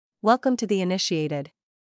Welcome to The Initiated.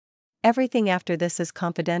 Everything after this is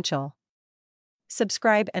confidential.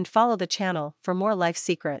 Subscribe and follow the channel for more life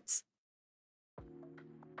secrets.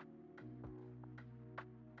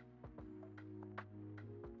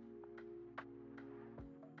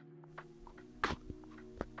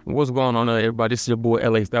 What's going on, everybody? This is your boy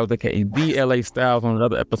LA Styles, aka The LA Styles, on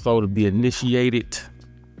another episode of The Initiated.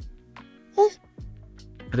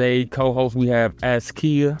 Today, co-host, we have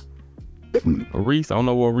Askia, Reese. I don't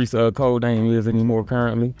know what Reese's code name is anymore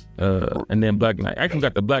currently. And then Black Knight. I actually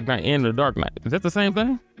got the Black Knight and the Dark Knight. Is that the same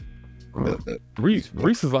thing? Reese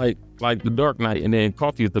is like the Dark Knight, and then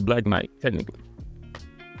Coffee is the Black Knight, technically.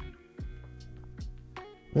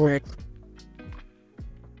 Right.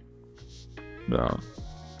 No.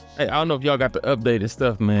 Hey, I don't know if y'all got the updated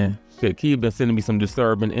stuff, man. Key been sending me some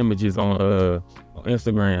disturbing images on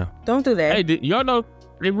Instagram. Don't do that. Hey, y'all know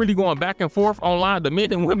they really going back and forth online? The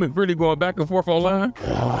men and women really going back and forth online?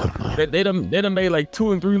 They done made like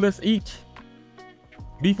 2 and 3 lists each,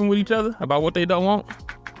 beefing with each other about what they don't want.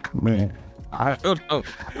 Man,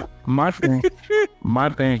 my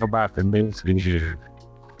thing about the list is,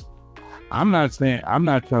 I'm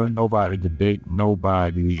not telling nobody to date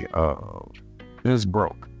nobody that's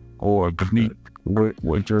broke or beneath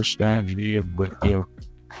what your standard is, but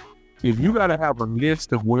if you gotta have a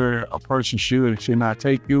list of where a person should and should not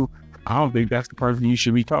take you, I don't think that's the person you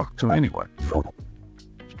should be talking to anyway.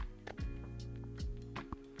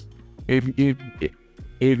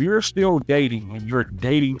 If you're still dating and you're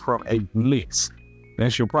dating from a list,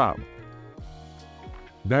 that's your problem.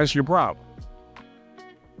 That's your problem.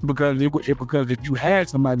 Because if you had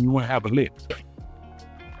somebody, you wouldn't have a list.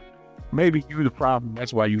 Maybe you're the problem.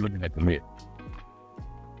 That's why you're looking at the list.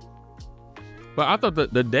 But I thought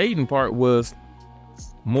that the dating part was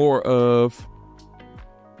more of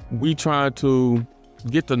we trying to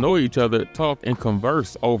get to know each other, talk and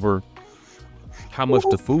converse over how much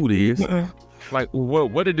the food is. Like,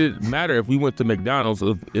 what did it matter if we went to McDonald's,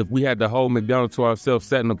 if we had the whole McDonald's to ourselves,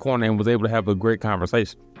 sat in the corner and was able to have a great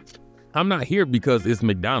conversation? I'm not here because it's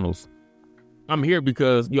McDonald's. I'm here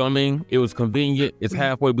because, you know what I mean? It was convenient. It's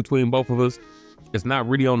halfway between both of us. It's not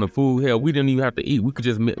really on the food. Hell, we didn't even have to eat. We could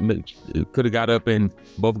just could have got up and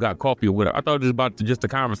both got coffee or whatever. I thought it was about just a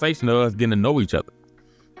conversation of us getting to know each other.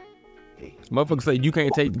 Motherfuckers say you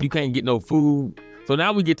can't get no food. So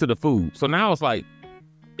now we get to the food. So now it's like,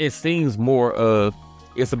 it seems more of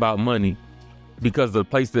it's about money because of the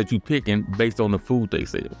place that you picking based on the food they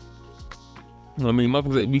sell. You know what I mean?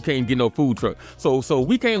 Motherfuckers say we can't get no food truck. So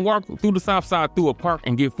we can't walk through the South Side through a park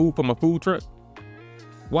and get food from a food truck?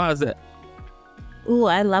 Why is that? Ooh,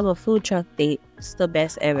 I love a food truck date. It's the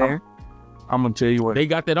best ever. I'm gonna tell you what. They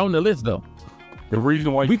got that on the list though. The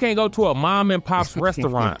reason why we can't go to a mom and pop's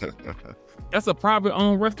restaurant. That's a private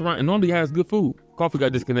owned restaurant and normally has good food. Coffee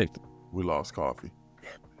got disconnected. We lost Coffee.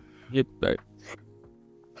 Yep. Right.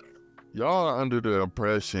 Y'all are under the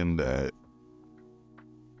impression that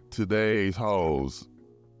today's hoes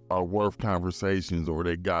are worth conversations or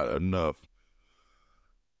they got enough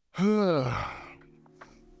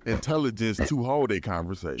intelligence to hold a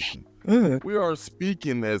conversation. We are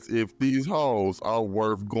speaking as if these hoes are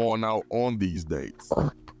worth going out on these dates.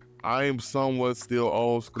 I am somewhat still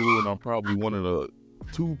old school, and I'm probably one of the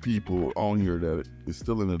 2 people on here that is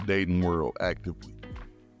still in the dating world actively.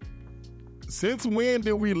 Since when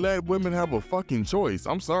did we let women have a fucking choice?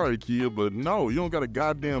 I'm sorry, kid, but no, you don't got a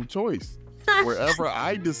goddamn choice. Wherever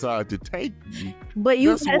I decide to take you, but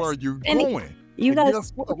that's where you're going.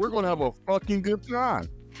 Guess what? We're going to have a fucking good time.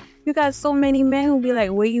 You got so many men who be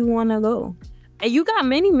like, where you want to go? And you got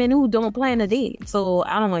many men who don't plan a date. So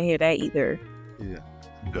I don't want to hear that either. Yeah.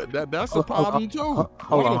 That's a problem too.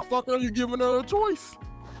 Why the fuck are you giving her a choice?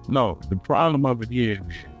 No, the problem of it is,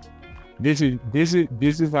 this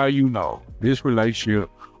is how you know this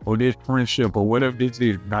relationship or this friendship or whatever this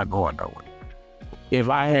is not going nowhere. If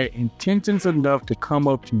I had intentions enough to come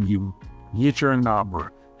up to you, get your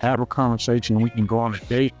number, have a conversation, we can go on a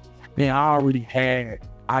date, then I already had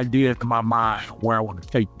ideas in my mind where I want to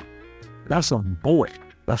take you. That's a boy.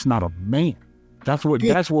 That's not a man. That's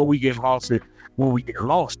what we get lost at when we get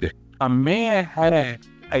lost at. A man had an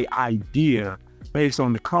idea based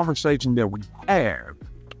on the conversation that we have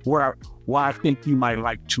where I think you might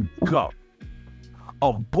like to go.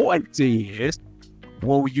 A boy says,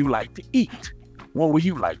 what would you like to eat? What would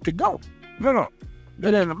you like to go? No.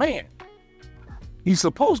 That ain't a man. He's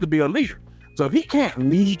supposed to be a leader. So if he can't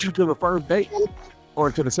lead you to the first date or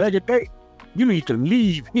to the second date, you need to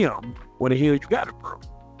leave him where the hell you got it from.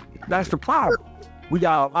 That's the problem. We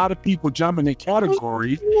got a lot of people jumping in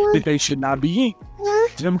categories that they should not be in.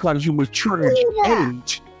 Just because you mature in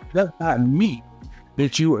age, does not mean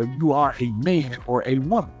that you are a man or a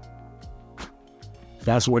woman.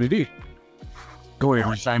 That's what it is. Go ahead,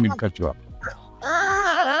 Rich. I didn't mean to cut you off.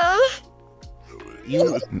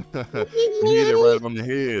 You hit it right on the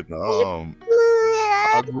head.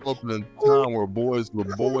 I grew up in a time where boys were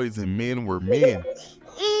boys and men were men.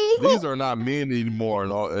 These are not men anymore.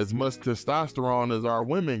 And as much testosterone as our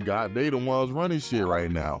women got, they the ones running shit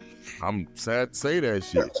right now. I'm sad to say that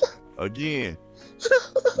shit. Again,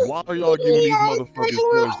 why are y'all giving these motherfuckers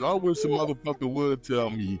stories? I wish a motherfucker would tell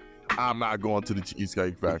me I'm not going to the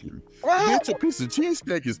Cheesecake Factory. Bitch, a piece of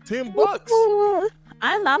cheesecake is $10.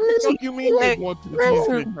 I love the What you mean they going to the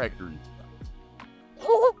Cheesecake Factory?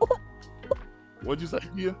 What'd you say,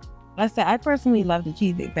 Kia? I said I personally love the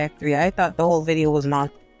Cheesecake Factory. I thought the whole video was not.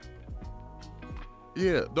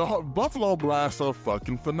 Yeah, the Buffalo Blasts are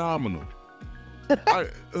fucking phenomenal.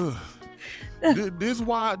 This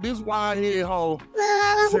why head ho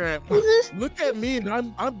said, look at me,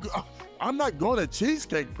 and I'm not going to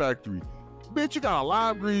Cheesecake Factory. Bitch, you got a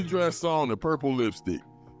lime green dress on and purple lipstick.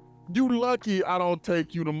 You lucky I don't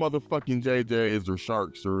take you to motherfucking JJ's or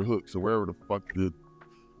Sharks or Hooks or wherever the fuck the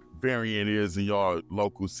variant is in y'all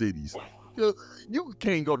local cities. You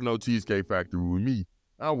can't go to no Cheesecake Factory with me.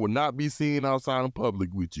 I will not be seen outside in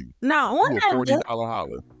public with you. Now on that $40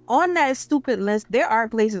 holler. On that stupid list, there are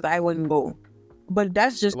places I wouldn't go, but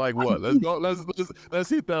that's just like what? Let's go. Let's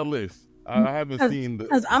hit that list. I haven't seen the.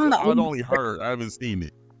 Because I'm the I've only heard. I haven't seen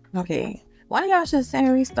it. Okay, why don't y'all just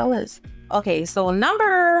send me the list? Okay, so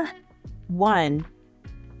number 1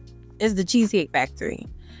 is the Cheesecake Factory.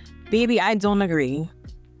 Baby, I don't agree.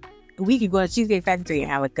 We could go to Cheesecake Factory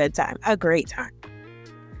and have a good time, a great time.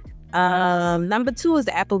 Number 2 is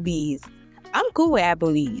the Applebee's. I'm cool with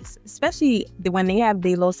Applebee's, especially when they have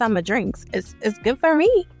their little summer drinks. It's good for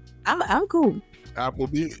me. I'm cool.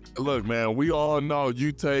 Applebee's. Look, man, we all know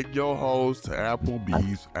you take your hoes to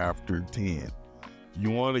Applebee's after 10. You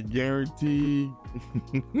want to guarantee?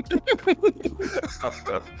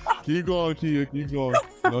 Keep going, Kia. Keep going.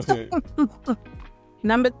 Go ahead.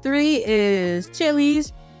 Number 3 is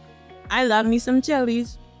Chili's. I love me some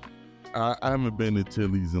Chili's. I haven't been to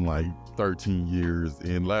Chili's in like 13 years,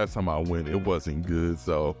 and last time I went, it wasn't good.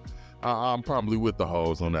 So I'm probably with the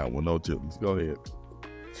hoes on that one. No Chili's. Go ahead.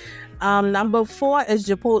 Number 4 is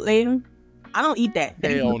Chipotle. I don't eat that.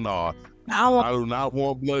 Hell no. I do not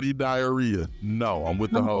want bloody diarrhea. No, I'm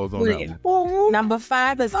with the hoes on that one. Number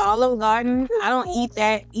 5 is Olive Garden. I don't eat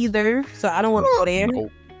that either, so I don't want to go there.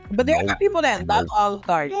 Nope. But there are people that love Olive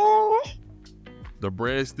Garden. The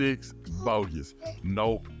breadsticks, bogus.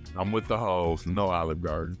 Nope. I'm with the hoes. No Olive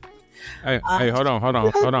Garden. Hey, hold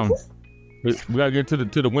on. We gotta get to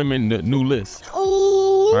the women the new list.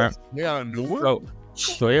 Oh. Right? Yeah, new one.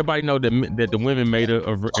 So everybody know that the women made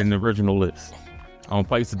an original list on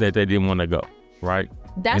places that they didn't want to go. Right?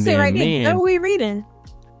 That's it right there. That's what we reading.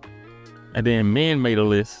 And then men made a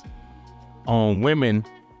list on women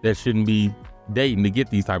that shouldn't be dating to get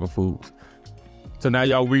these type of foods. So now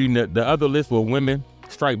y'all reading the other list where women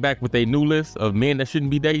strike back with a new list of men that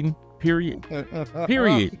shouldn't be dating. Period.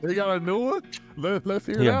 Period. They got a new one? Let's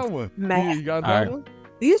hear that one. Man. You got that one?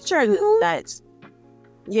 These churches nuts.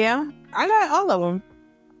 Yeah, I got all of them.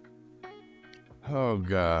 Oh,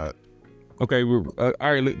 God. Okay, all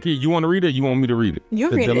right, look, Kid, you want to read it? You want me to read it? You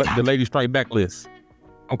read it. The lady strike back list.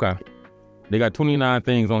 Okay. They got 29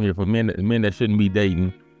 things on here for men that shouldn't be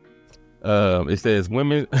dating. It says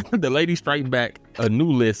women, the lady strike back a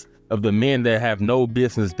new list of the men that have no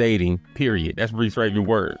business dating, period. That's Reese Raven's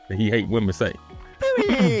word that he hate women say.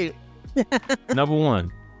 Period. Number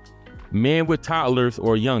 1, men with toddlers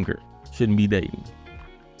or younger shouldn't be dating.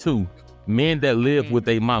 2, men that live with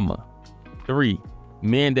a mama. 3,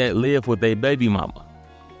 men that live with a baby mama.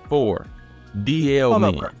 4, DL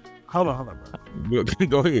men. Hold on, bro.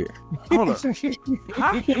 Go ahead. Hold on.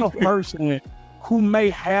 How can a person who may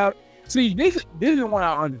have... See, this is what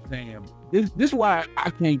I understand. This is why I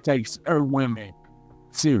can't take certain women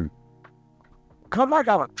serious. Cause I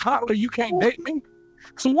got a toddler, you can't date me.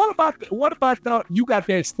 So what about you got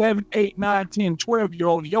that 7, 8, 9, 10,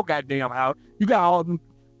 12-year-old in your goddamn house? You got all them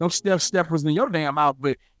steppers in your damn house,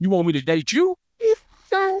 but you want me to date you?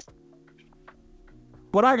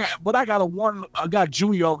 But I got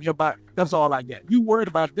Junior over here, but that's all I got. You worried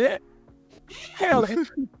about that? Hell,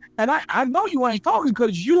 and I know you ain't talking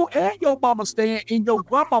because you and your mama staying in your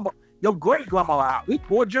great grandma house. There's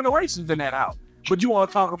 4 generations in that house. But you want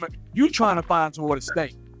to talk about you trying to find somewhere to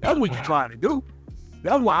stay. That's what you're trying to do.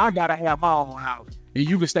 That's why I gotta have my own house. And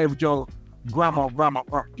you can stay with your grandma.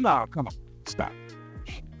 No, come on. Stop.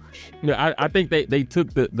 Yeah, I think they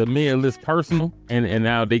took the men list personal and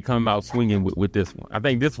now they come out swinging with this one. I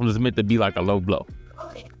think this one is meant to be like a low blow.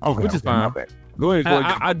 Okay, which is my fine. bad. Go ahead.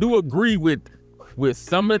 I do agree with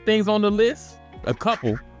some of the things on the list. A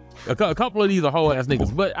couple of these are whole ass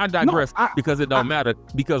niggas, but I digress because it don't matter,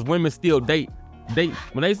 because women still date.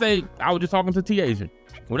 When they say, I was just talking to T Asian,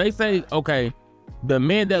 when they say, okay, the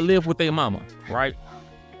men that live with their mama, right?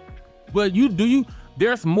 But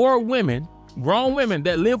there's more women, grown women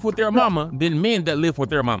that live with their mama than men that live with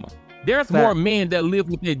their mama. There's more men that live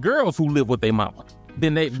with their girls who live with their mama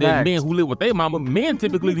than men who live with their mama. Men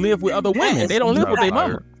typically live with other women. They don't live with their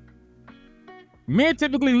mama. Men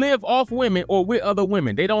typically live off women or with other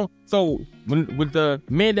women. They don't. So with the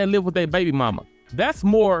men that live with their baby mama, that's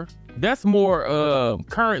more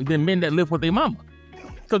current than men that live with their mama.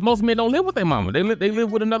 Because most men don't live with their mama. They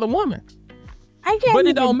live with another woman. I can't. But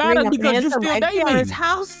it don't matter because you still dating. His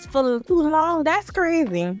house for too long. That's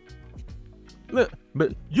crazy. Look,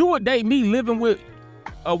 but you would date me living with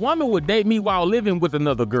a woman would date me while living with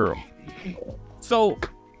another girl. So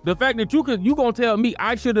the fact that you gonna tell me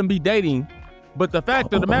I shouldn't be dating, but the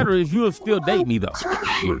fact of the matter is you'll still date me though.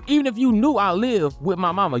 Even if you knew I live with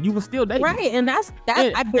my mama, you would still date me. Right, and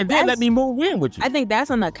then let me move in with you. I think that's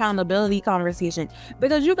an accountability conversation,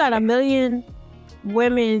 because you got a million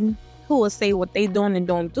women who will say what they doing and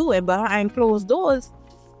don't do it, but behind closed doors,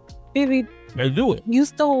 baby, they do it. You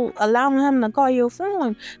still allowing him to call your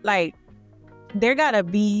phone. Like, there gotta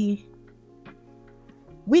be.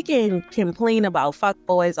 We can complain about fuck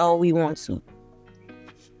boys all we want to,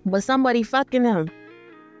 but somebody fucking him.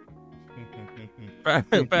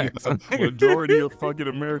 Facts. Majority of fucking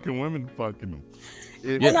American women fucking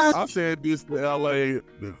them. I said this to LA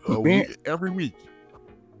every week.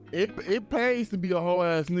 It pays to be a whole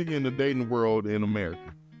ass nigga in the dating world in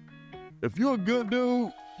America. If you're a good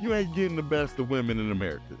dude, you ain't getting the best of women in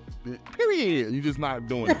America. Period. You just not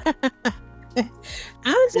doing it.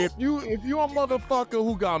 If you're a motherfucker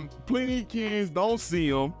who got plenty of kids, don't see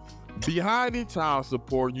them, behind in child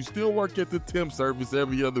support, you still work at the temp service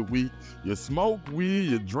every other week, you smoke weed,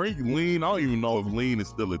 you drink lean, I don't even know if lean is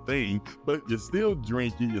still a thing, but you still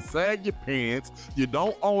drink it, you sag your pants, you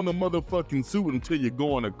don't own a motherfucking suit until you're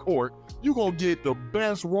going to court, you gonna get the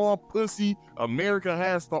best raw pussy America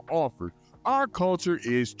has to offer. Our culture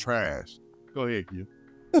is trash. Go ahead, Kia.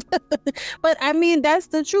 But I mean, that's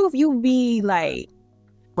the truth. You be like,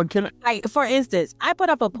 but like, for instance, I put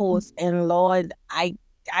up a post and Lord, I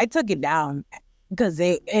took it down because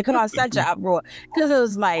it caused such an uproar. Because it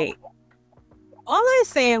was like, all I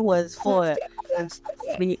said was for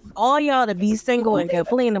all y'all to be single and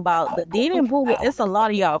complain about the dating pool. It's a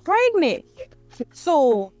lot of y'all pregnant.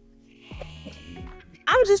 So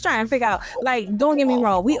I'm just trying to figure out, like, don't get me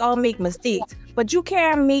wrong, we all make mistakes, but you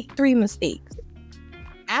can't make 3 mistakes.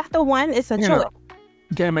 After one, it's a choice.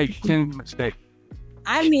 You can't make 10 mistakes.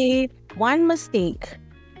 I made 1 mistake.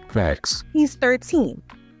 Facts. He's 13.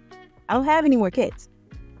 I don't have any more kids.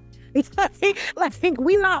 Like,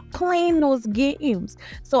 we not playing those games.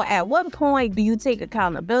 So at what point do you take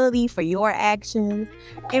accountability for your actions?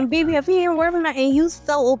 And baby, if he ain't working out and you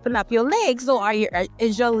still open up your legs, so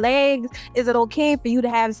is it okay for you to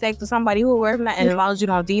have sex with somebody who working out and as long as you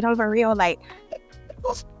don't date him for real? Like,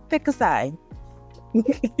 pick a side.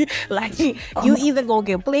 Like, you either gonna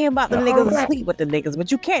complain about the niggas or sleep with the niggas, but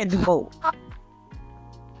you can't do both.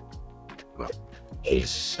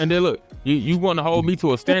 And then look, you want to hold me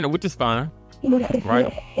to a standard, which is fine,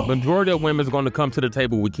 right? Majority of women is going to come to the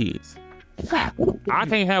table with kids. I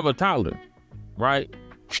can't have a toddler, right?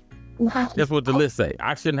 That's what the list say.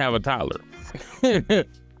 I shouldn't have a toddler.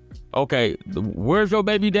 Okay, where's your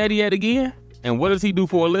baby daddy at again? And what does he do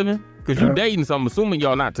for a living? Because you dating, so I'm assuming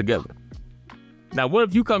y'all not together. Now, what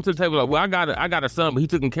if you come to the table like, well, I got a son, but he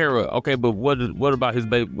taken care of. Okay, but what about his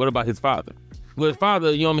baby? What about his father? Well, his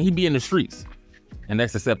father, you know what I mean? He be in the streets, and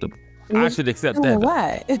that's acceptable. I should accept that.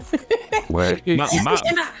 What?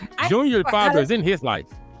 Junior's father is in his life.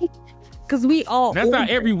 Because we all. That's not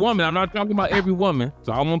every woman. I'm not talking about every woman.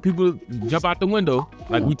 So I want people to jump out the window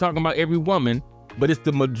like we talking about every woman, but it's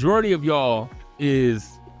the majority of y'all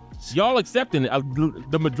is. Y'all accepting it.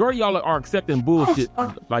 The majority of y'all are accepting bullshit,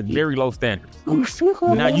 like very low standards.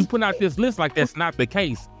 Now you put out this list like that's not the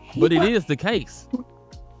case, but it is the case.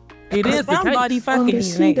 It is the somebody case. fucking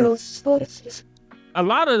niggas. A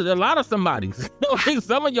lot of somebodies.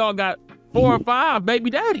 Some of y'all got 4 or 5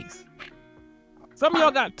 baby daddies. Some of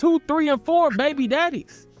y'all got 2, 3, and 4 baby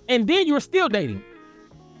daddies, and then you're still dating.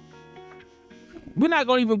 We're not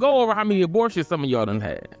gonna even go over how many abortions some of y'all done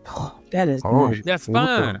had. That is that's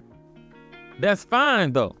fine. That's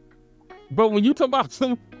fine though. But when you talk about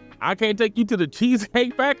I can't take you to the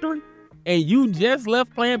Cheesecake Factory and you just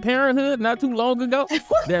left Planned Parenthood not too long ago,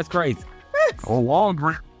 that's crazy. Or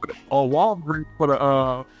Walgreens. or Walgreens for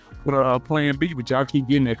the Plan B, but y'all keep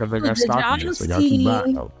getting it because they got stock in it, so y'all keep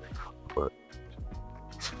buying those.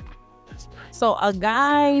 So a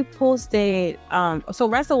guy posted, so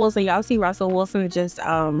Russell Wilson, y'all see Russell Wilson just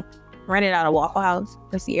rented out a Waffle House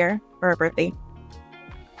this year for her birthday.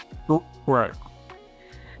 Right.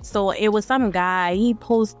 So it was some guy, he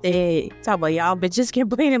posted, talk about y'all bitches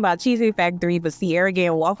complaining about Cheesecake Factory, but Sierra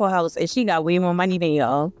getting Waffle House and she got way more money than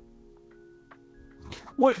y'all.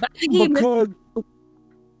 What? Because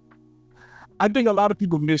I think a lot of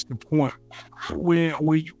people miss the point.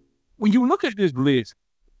 When you look at this list,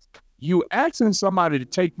 you asking somebody to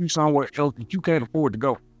take you somewhere else that you can't afford to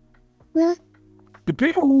go. Yeah. The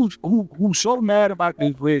people who's so mad about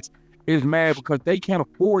this list is mad because they can't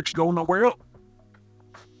afford to go nowhere else.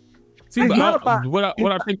 See, what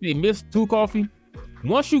I think they missed too, Coffee.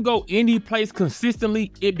 Once you go any place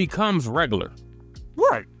consistently, it becomes regular.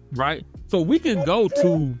 Right. So we can go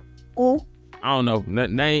to, I don't know,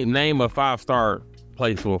 name a 5-star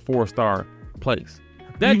place or a 4-star place.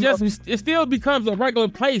 That it still becomes a regular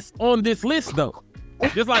place on this list, though.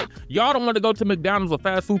 Just like y'all don't want to go to McDonald's or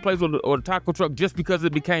fast food place or the taco truck just because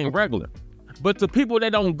it became regular. But to people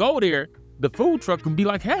that don't go there, the food truck can be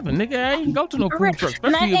like heaven, nigga. I ain't go to no food truck,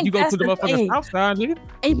 especially if you go to the motherfucking South Side, nigga.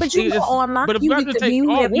 Hey, but you go online, but you get to be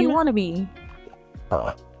whoever you want to be.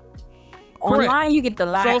 Online, you get to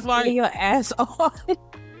lie your ass off.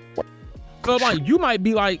 So like, you might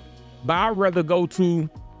be like, but I'd rather go to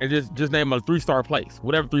and just name a 3-star place,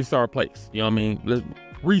 whatever 3-star place. You know what I mean?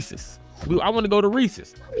 Reese's. I want to go to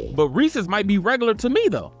Reese's, but Reese's might be regular to me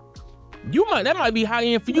though. That might be high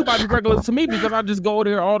end for you, might be regular to me because I just go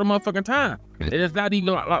there all the motherfucking time. And it's not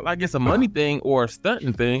even like it's a money thing or a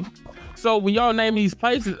stunting thing. So when y'all name these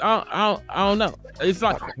places, I don't know. It's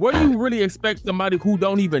like, where do you really expect somebody who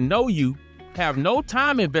don't even know you, have no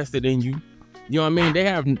time invested in you? You know what I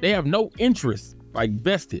mean? They have no interest, like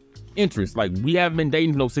vested interest. Like, we haven't been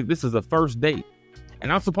dating this is a first date.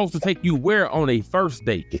 And I'm supposed to take you where on a first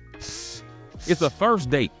date? It's a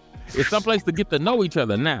first date. It's someplace to get to know each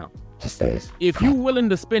other now. If you willing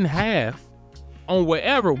to spend half on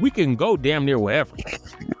wherever, we can go damn near wherever.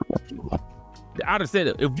 I'd have said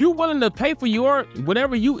it. If you're willing to pay for your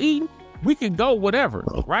whatever you eat, we can go whatever,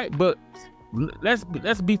 right? But let's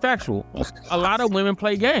be factual. A lot of women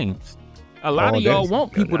play games. A lot of y'all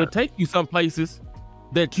want people to take you some places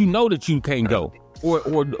that you know that you can't go,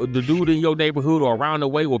 or the dude in your neighborhood or around the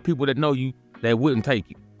way, or people that know you that wouldn't take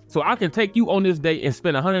you. So I can take you on this date and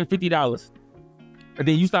spend $150. And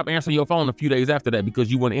then you stop answering your phone a few days after that because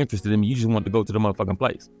you weren't interested in me. You just want to go to the motherfucking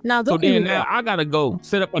place. Now I gotta go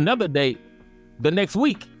set up another date the next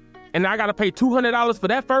week, and I gotta pay $200 for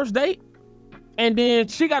that first date. And then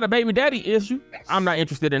she got a baby daddy issue. I'm not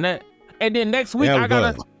interested in that. And then next week I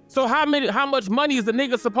gotta. So how much money is the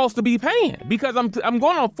nigga supposed to be paying? Because I'm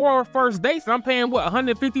going on 4 first dates and I'm paying what,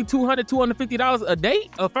 $150, $200, $250 a date,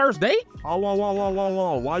 a first date? Oh,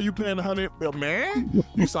 why you paying $100, man?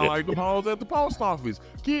 You sound like the hoes at the post office.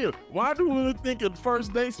 Kid, why do we think a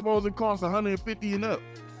first date supposed to cost $150 and up?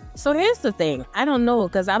 So here's the thing. I don't know,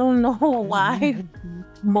 because I don't know why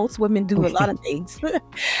most women do a lot of things.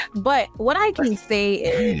 But what I can say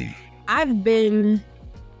is I've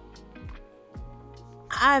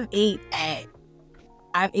ate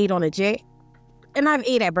on a jet, and I've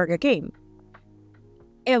ate at Burger King.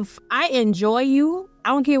 If I enjoy you, I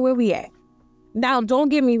don't care where we at. Now, don't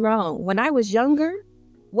get me wrong. When I was younger,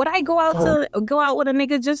 would I go out with a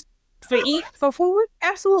nigga just for food?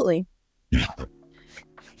 Absolutely.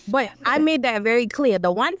 But I made that very clear.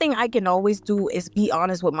 The one thing I can always do is be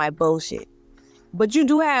honest with my bullshit. But you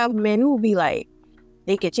do have men who will be like,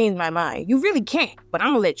 they can change my mind. You really can't, but I'm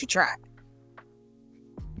gonna let you try.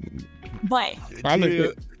 But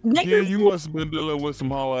you must have been dealing with some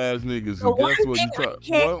whole ass niggas. So guess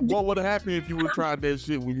what? What would have happened if you would have tried that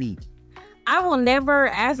shit with me? I will never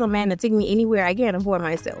ask a man to take me anywhere I can't afford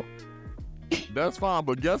myself. That's fine,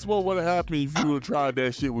 but guess what would have happened if you would have tried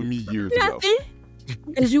that shit with me years ago?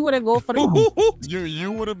 Because you would have go for the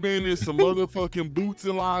you would have been in some motherfucking boots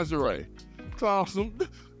and lingerie. Awesome.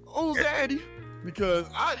 Oh, daddy. Because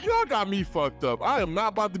y'all got me fucked up. I am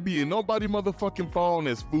not about to be in nobody motherfucking phone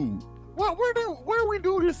as food. What? Where we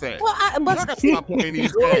do this at? Well, but I gotta stop playing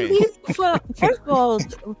these games.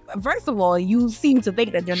 First of all, you seem to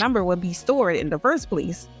think that your number would be stored in the first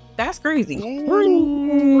place. That's crazy.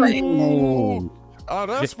 Oh,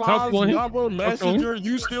 that's fine. Number, messenger,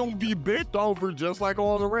 you still be bent over just like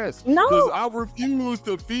all the rest. No, because I refuse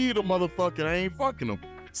to feed a motherfucker. I ain't fucking them.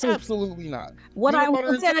 Absolutely not. What I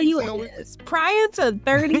will tell you is, prior to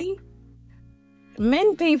 30,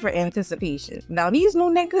 men pay for anticipation. Now these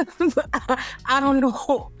new niggas, I don't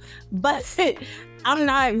know, but I'm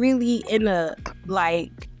not really in a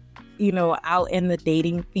like, out in the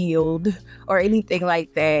dating field or anything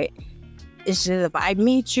like that. It's just if I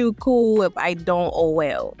meet you, cool. If I don't, oh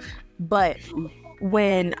well. But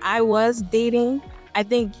when I was dating, I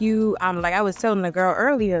think like I was telling the girl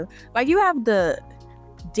earlier, like you have to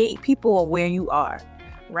date people where you are,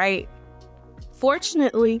 right?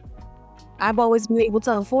 Fortunately, I've always been able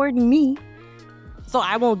to afford me, so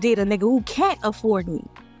I won't date a nigga who can't afford me.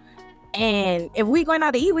 And if we going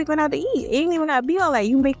out to eat, we going out to eat. It ain't even gotta be all that.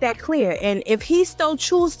 You make that clear. And if he still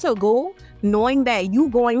choose to go, knowing that you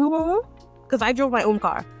going home, because I drove my own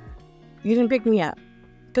car, you didn't pick me up,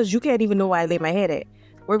 because you can't even know where I lay my head at.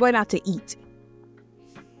 We're going out to eat,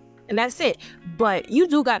 and that's it. But you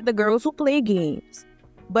do got the girls who play games.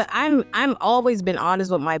 But I'm always been honest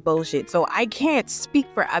with my bullshit, so I can't speak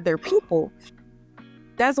for other people.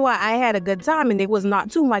 That's why I had a good time, and there was not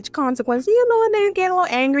too much consequence. And they get a little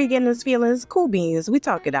angry, getting his feelings. Cool beans, we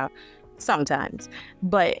talk it out sometimes.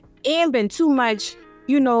 But it ain't been too much,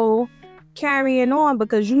 carrying on,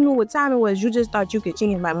 because you knew what time it was. You just thought you could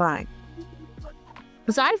change my mind.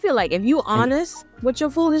 So I feel like if you honest with your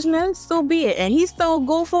foolishness, so be it. And he still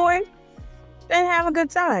go for it, then have a good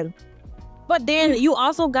time. But then you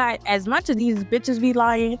also got, as much as these bitches be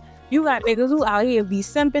lying, you got niggas who out here be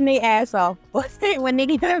simping their ass off. But when they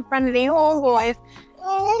get in front of their homeboys,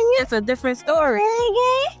 it's a different story.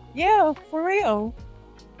 Yeah, for real.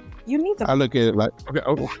 You need to. I look at it like,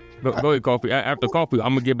 Okay. Go ahead, Coffee. After Coffee, I'm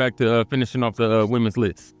gonna get back to finishing off the women's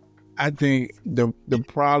list. I think the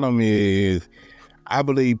problem is, I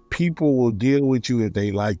believe people will deal with you if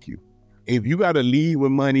they like you. If you got to lead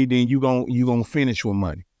with money, then you gonna finish with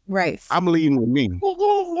money. Right. I'm leading with me.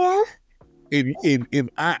 If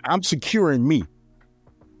I'm securing me.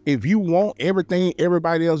 If you want everything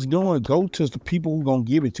everybody else doing, go to the people who gonna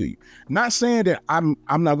give it to you. Not saying that I'm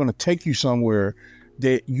not gonna take you somewhere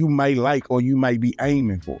that you may like or you might be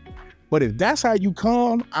aiming for. But if that's how you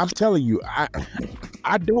come, I'm telling you,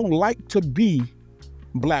 I don't like to be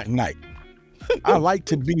Black Knight. I like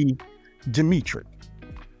to be Dimitri.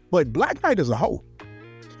 But Black Knight is a hoe.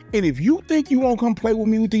 And if you think you won't come play with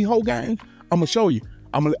me with these whole games, I'm gonna show you.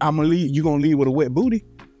 I'm gonna leave. You gonna leave with a wet booty,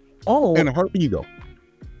 and a hurt ego.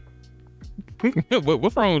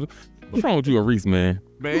 What's wrong with you and Reese, man?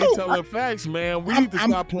 Man, you telling facts, man. We need to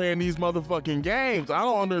stop playing these motherfucking games. I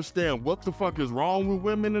don't understand what the fuck is wrong with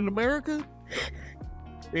women in America.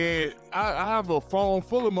 And I have a phone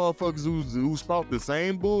full of motherfuckers who spout the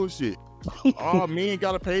same bullshit. Oh, men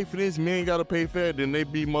gotta pay for this, men gotta pay for that. Then they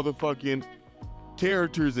be motherfucking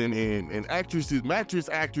characters and actresses, mattress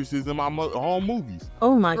actresses in my home movies.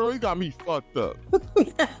 Oh my girl, you got me fucked up.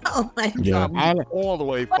 Oh my You got me all the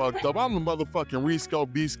way fucked up. I'm the motherfucking Risco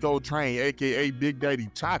Bisco train, aka Big Daddy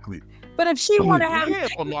Chocolate. But if she want to have,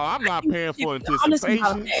 no, I'm not paying for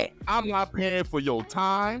anticipation. I'm not paying for your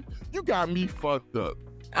time. You got me fucked up.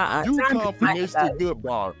 You come from Mr.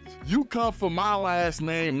 Goodbar. You come from my last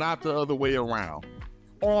name, not the other way around.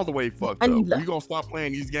 All the way fucked up. We gonna stop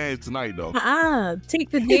playing these games tonight, though.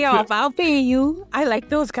 Take the day off. I'll pay you. I like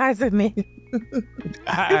those kinds of men. Look,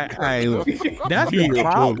 that's the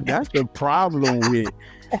problem. That's the problem with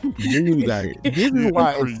dudes out here. This is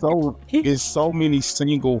why it's so many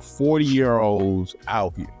single 40-year-olds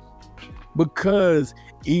out here, because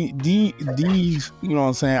these, you know what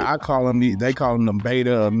I'm saying? I call them. They call them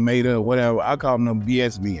beta or meta or whatever. I call them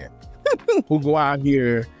BS men who go out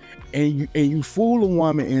here. And you fool a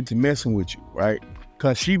woman into messing with you, right?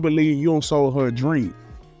 Because she believes you don't sold her a dream.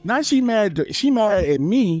 Now she mad at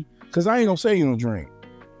me because I ain't gonna say you no dream.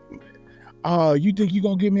 You think you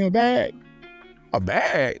gonna give me a bag? A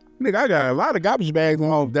bag? Nigga, I got a lot of garbage bags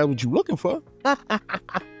on if that's what you looking for.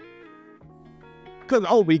 Because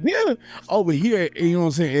over here, you know what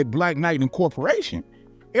I'm saying, at Black Knight Incorporation,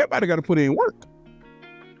 everybody got to put in work.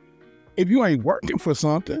 If you ain't working for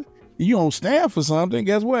something, you don't stand for something,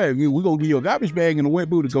 guess what? We're going to give you a garbage bag and a wet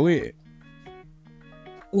booty. Go ahead.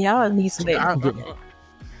 Y'all at least Okay,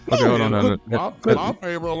 hold on. My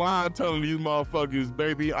favorite line telling these motherfuckers,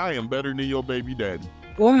 baby, I am better than your baby daddy.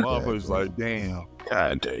 Motherfuckers like, damn.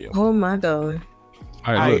 God damn. Oh my God.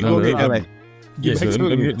 All right, look. Let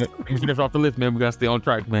me finish off the list, man. We got to stay on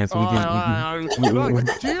track, man. So we can.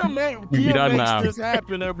 Gia makes this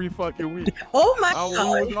happen every fucking week. Oh my God.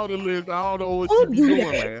 God. I know the list. I don't know what you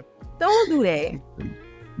doing, man. Don't do that.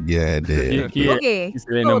 Yeah, it did. Okay.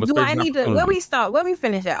 So do I need to? Where we start? Where we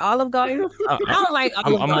finish at? Olive Garden? I don't like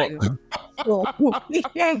Olive Garden. So we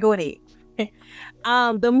can't go there.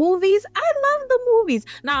 The movies, I love the movies.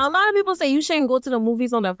 Now, a lot of people say you shouldn't go to the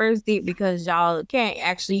movies on the first date because y'all can't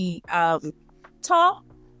actually talk.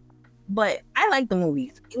 But I like the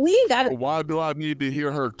movies. We got it. Why do I need to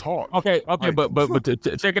hear her talk? Okay, but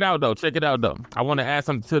check it out though. I want to add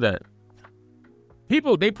something to that.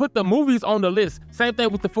 People, they put the movies on the list. Same thing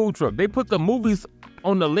with the food truck. They put the movies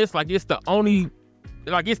on the list like it's the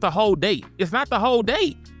whole date. It's not the whole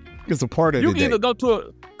date. It's a part of the You can either date. go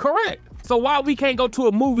to correct. So why we can't go to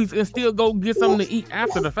a movies and still go get something to eat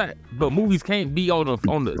after the fact? But movies can't be on the you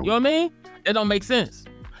know what I mean? That don't make sense.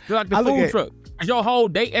 Just like the I look food at- truck. Is your whole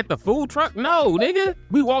date at the food truck? No, nigga.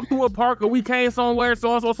 We walked through a park or we came somewhere,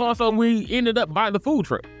 so and we ended up by the food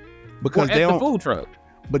truck. Because Or they at the don't. food truck.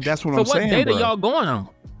 But that's what So I'm what saying, date are bro. y'all going on?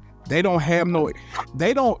 They don't have no.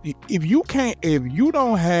 They don't. If you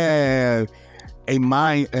don't have a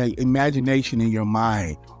imagination in your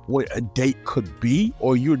mind what a date could be,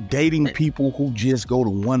 or you're dating people who just go to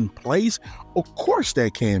one place, of course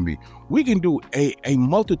that can be. We can do a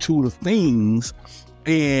multitude of things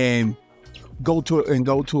and pull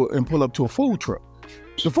up to a food truck.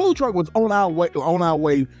 The food truck was on our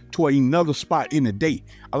way to another spot in a date.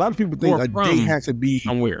 A lot of people think Or a from date has to be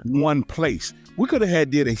somewhere. one place. We could have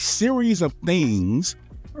did a series of things,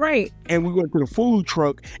 Right. and we went to the food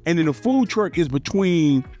truck, and then the food truck is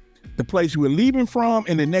between the place we're leaving from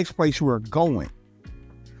and the next place we're going.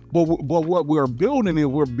 But what we're building is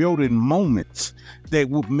we're building moments that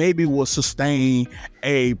maybe will sustain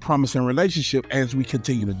a promising relationship as we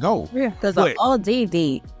continue to go. Yeah. Because But- an all-day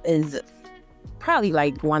date is probably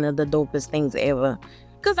like one of the dopest things ever.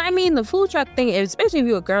 Because, I mean, the food truck thing, especially if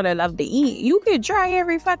you're a girl that love to eat, you could try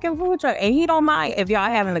every fucking food truck, and he don't mind if y'all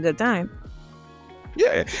having a good time.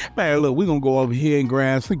 Yeah, man, look, we're going to go over here and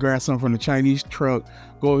grab something from the Chinese truck,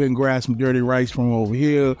 go ahead and grab some dirty rice from over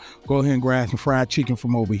here, go ahead and grab some fried chicken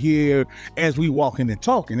from over here, as we walking and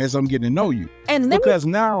talking, as I'm getting to know you. And let me Because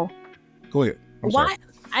now, go ahead. I'm sorry.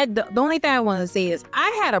 why the only thing I want to say is I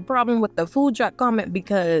had a problem with the food truck comment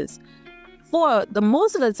because for the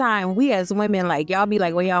most of the time we as women, like, y'all be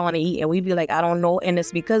like, what y'all want to eat, and we be like, I don't know, and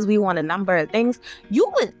it's because we want a number of things.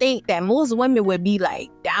 You would think that most women would be like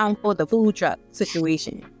down for the food truck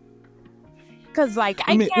situation, because like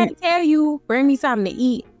I can't tell you bring me something to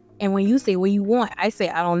eat, and when you say what you want, I say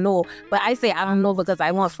I don't know, but I say I don't know because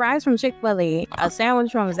I want fries from Chick-fil-A, a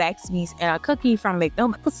sandwich from Zaxby's, and a cookie from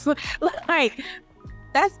McDonald's. Like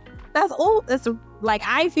that's all. That's like,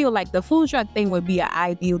 I feel like the food truck thing would be an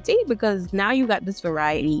ideal date because now you got this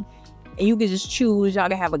variety and you can just choose. Y'all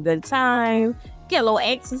can have a good time, get a little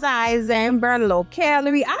exercise and burn a little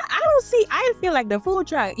calorie. I feel like the food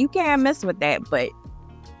truck, you can't mess with that, but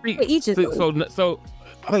each is So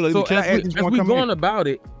Can I add as this we one going comment? about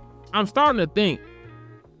it, I'm starting to think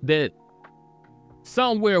that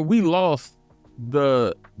somewhere we lost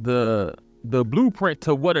the blueprint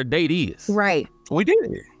to what a date is. right. We did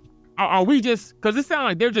it. Are we just, because it sounds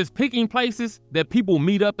like they're just picking places that people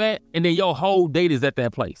meet up at, and then your whole date is at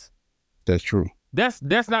that place. That's true. That's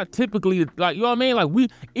not typically, like, you know what I mean? Like, we,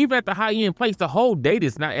 even at the high-end place, the whole date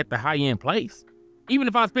is not at the high-end place. Even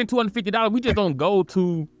if I spend $250, we just don't go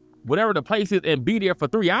to whatever the place is and be there for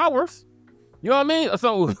 3 hours. You know what I mean?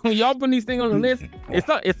 So when y'all put these things on the list,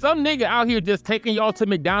 it's some nigga out here just taking y'all to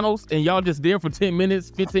McDonald's and y'all just there for 10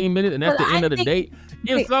 minutes, 15 minutes, and that's But the end I of the think- date.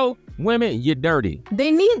 If so, women, you're dirty.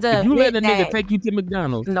 They need to If you let a admit nigga that. take you to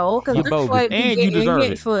McDonald's, No, because you that's bogus, what and we you getting deserve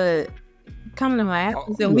hit it. for coming to my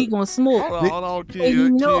house and we gonna smoke. Hold on, Kia, you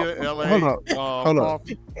know- Kia, LA. Hold on, hold on.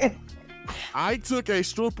 Coffee. I took a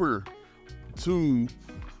stripper to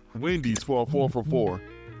Wendy's for a 4 for $4.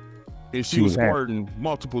 And she was was happy. squirting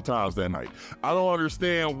multiple times that night. I don't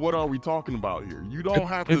understand, what are we talking about here? You don't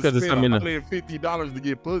have to It's 'cause it's spend something in $150 to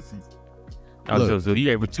get pussy. So you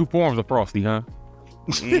gave her 2 forms of Frosty, huh?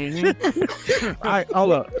 Mhm.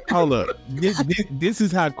 Hold up. This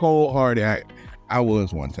is how cold-hearted I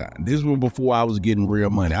was one time. This was before I was getting real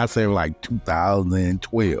money. I say like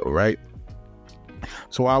 2012, right?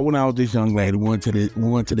 So I went out with this young lady. We went to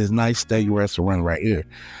this nice steak restaurant right here.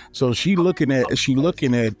 So she looking at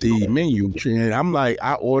the menu, and I'm like,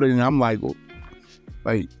 I ordered, and I'm like,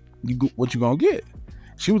 what you gonna get?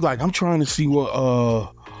 She was like, I'm trying to see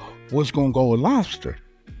what's gonna go with lobster.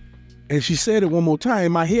 And she said it one more time.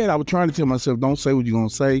 In my head, I was trying to tell myself, don't say what you're gonna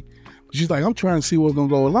say. But she's like, I'm trying to see what's gonna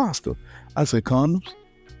go with lobster. I said, condoms.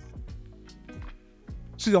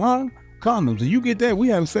 She said, huh? Condoms. And you get that? We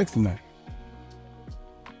having sex tonight.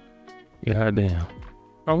 Yeah, damn.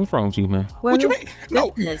 Oh, what's wrong with you, man? What you mean?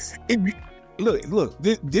 No. Goodness. Look.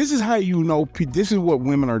 This is how you know. This is what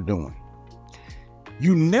women are doing.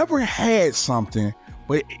 You never had something,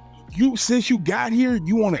 but since you got here,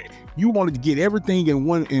 you wanted to get everything in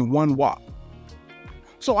one walk.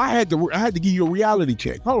 So I had to give you a reality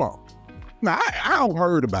check. Hold on. Now I don't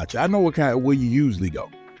heard about you. I know where you usually go.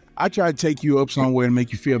 I try to take you up somewhere and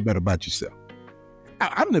make you feel better about yourself.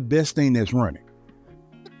 I'm the best thing that's running.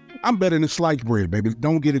 I'm better than sliced bread, baby.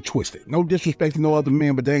 Don't get it twisted. No disrespect to no other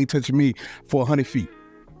men, but they ain't touching me for 100 feet.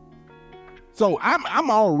 So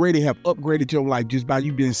I'm already have upgraded your life just by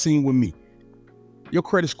you being seen with me. Your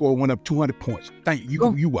credit score went up 200 points. Thank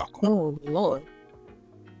you. You welcome. Oh Lord.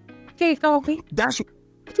 Okay, coffee. That's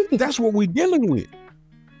what we're dealing with.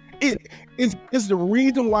 It's the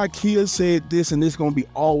reason why Kia said this, and it's gonna be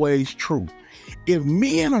always true. If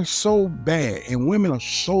men are so bad and women are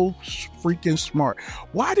so freaking smart,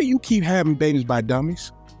 why do you keep having babies by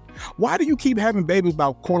dummies? Why do you keep having babies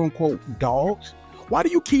by quote unquote dogs? Why do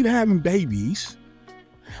you keep having babies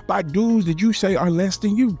by dudes that you say are less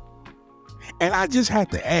than you? And I just have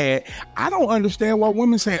to add, I don't understand why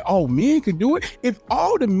women say, oh, men can do it. If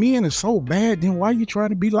all the men are so bad, then why are you trying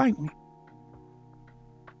to be like me?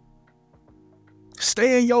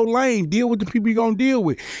 Stay in your lane. Deal with the people you're going to deal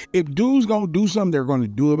with. If dudes going to do something, they're going to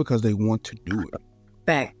do it because they want to do it.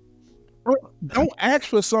 Back. Don't ask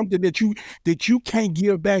for something that you can't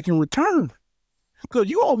give back in return.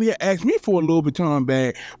 Because you over here ask me for a little baton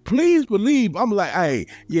bag. Please believe I'm like, hey,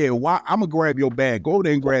 yeah, why? I'm going to grab your bag. Go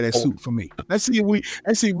there and grab that suit for me. Let's see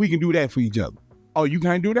if we can do that for each other. Oh, you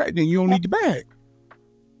can't do that? Then you don't need the bag.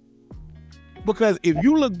 Because if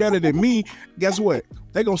you look better than me, guess what?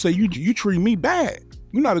 They're going to say you treat me bad.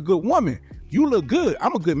 You're not a good woman. You look good.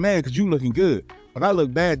 I'm a good man because you looking good. But I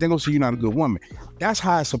look bad, they're going to say you're not a good woman. That's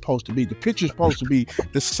how it's supposed to be. The picture's supposed to be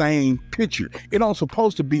the same picture. It don't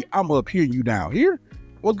supposed to be, I'm up here, you down here.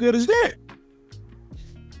 What good is that?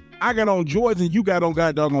 I got on Jordans and you got on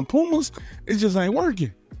doggone Pumas. It just ain't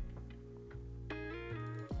working.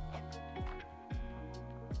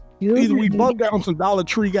 Either we both got on some Dollar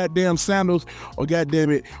Tree goddamn sandals, or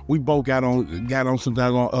goddamn it, we both got on some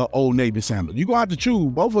doggone Old Navy sandals. You gonna have to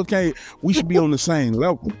choose. Both of us can't. We should be on the same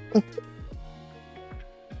level.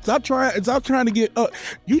 Stop trying to get up.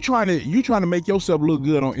 You trying to make yourself look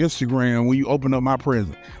good on Instagram when you open up my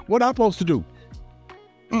present. What I supposed to do?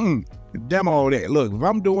 Damn all that. Look, if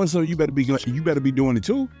I'm doing something, you better be doing it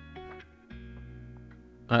too.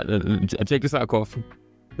 Check this out, Coffee.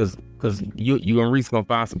 Because you and Reese gonna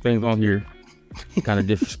find some things on here kind of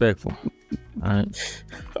disrespectful. All right,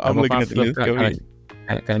 I'm looking at the list.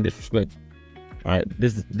 Kind of disrespectful. All right,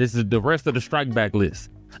 this is the rest of the strike back list.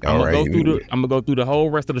 I'm gonna go through the whole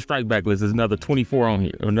rest of the strike back list. There's another 24 on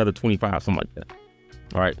here, or another 25, something like that.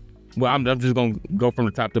 All right. Well, I'm just gonna go from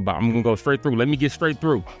the top to bottom. I'm gonna go straight through. Let me get straight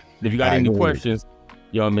through. If you got any questions,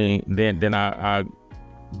 you know what I mean, then I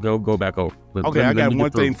go back over. But okay, I got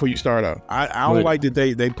one thing before you start out. I don't like that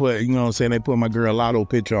they put, you know what I'm saying, they put my girl Lotto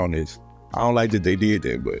picture on this. I don't like that they did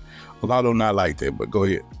that, but Lotto not like that, but go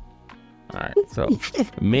ahead. All right, so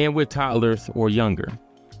men with toddlers or younger,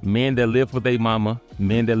 men that live with their mama,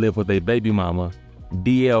 men that live with their baby mama,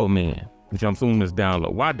 DL men, which I'm assuming is down low.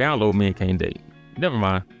 Why down low men can't date? Never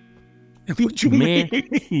mind. What you mean?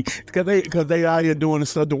 Because they out here doing the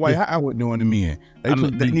stuff the White Howard doing to men. They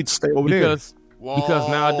need to stay over there. Because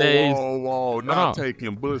nowadays, not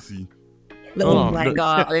taking bussy. Oh my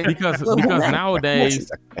God! Because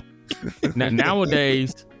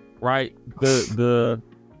nowadays, right? The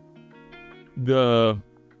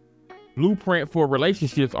blueprint for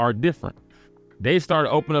relationships are different. They started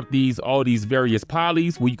opening up all these various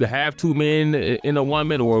polys where you could have two men in a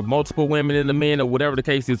woman or multiple women in a man or whatever the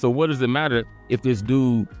case is. So what does it matter if this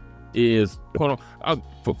dude is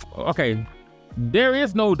okay? There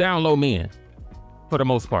is no down low men for the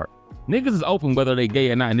most part. Niggas is open whether they gay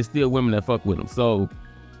or not, and there's still women that fuck with them. So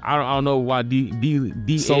I don't know why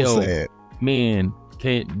DL men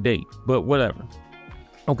can't date, but whatever.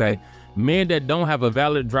 Okay, men that don't have a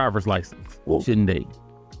valid driver's license shouldn't date.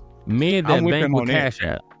 Men that bank with Cash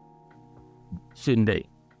App shouldn't date.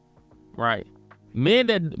 Right. Men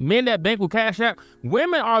that bank with Cash App,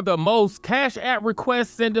 women are the most Cash App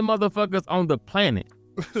request sending motherfuckers on the planet.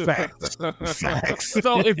 Facts.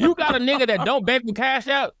 So if you got a nigga that don't bank with Cash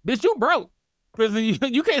App, bitch, you broke. Because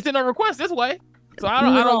you can't send a request this way. So I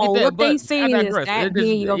don't get that. What they say is that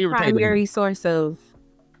being your primary source of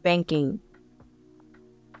banking.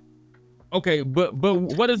 Okay, but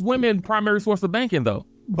what is women's primary source of banking though?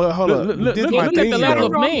 But hold on. Look at the level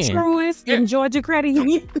of man. Truist in Georgia Credit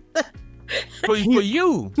Union. For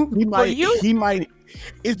you. He might.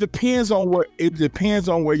 It depends on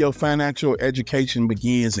where your financial education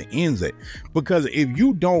begins and ends at. Because if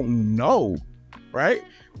you don't know, right?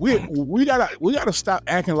 we gotta stop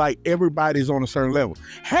acting like everybody's on a certain level.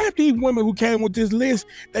 Half these women who came with this list,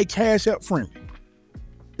 they cash up friendly.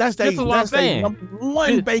 This is what I'm saying.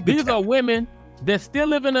 One baby. These are women that still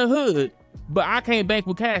live in the hood, but I can't bank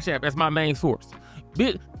with Cash App as my main source.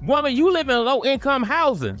 Woman, you live in low income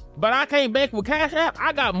housing, but I can't bank with Cash App.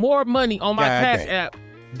 I got more money on my Cash App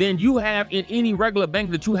than you have in any regular bank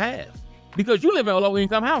that you have, because you live in a low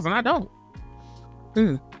income housing. I don't.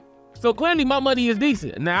 So clearly my money is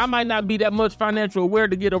decent. Now I might not be that much financial aware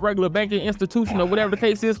to get a regular banking institution or whatever the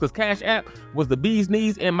case is, because Cash App was the bee's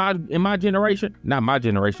knees in my generation. Not my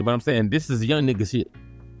generation, but I'm saying this is young nigga shit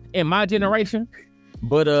in my generation.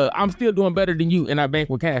 But I'm still doing better than you, and I bank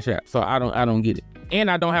with Cash App, so I don't get it. And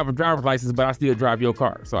I don't have a driver's license, but I still drive your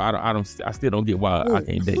car, so I still don't get why I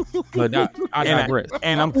can't date. But I digress.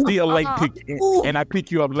 And I'm still late, and I pick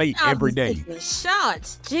you up late every day.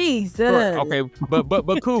 Shots, Jesus. Okay,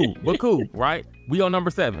 but cool, right? We on number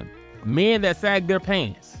 7. Men that sag their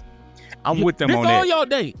pants. I'm with them on that. This all y'all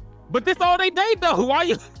date, but this all they date though. Why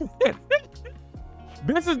you?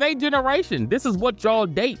 This is their generation. This is what y'all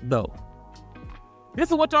date though. This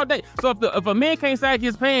is what y'all date. So if a man can't sag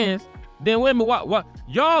his pants, then women, what?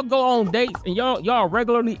 Y'all go on dates and y'all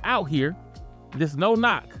regularly out here. There's no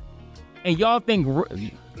knock, and y'all think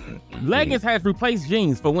leggings has replaced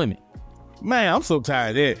jeans for women. Man, I'm so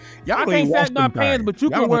tired of that. I can't sag my pants, but you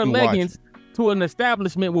can wear leggings to an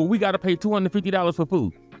establishment where we got to pay $250 for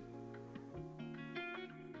food.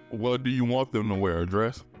 What do you want them to wear? A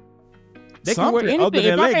dress? They can wear anything.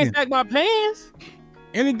 If I can't sag my pants,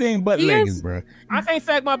 anything but leggings, bro. I can't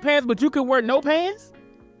sag my pants, but you can wear no pants.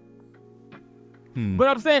 But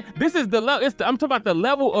I'm saying this is the level. I'm talking about the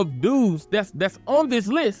level of dudes that's on this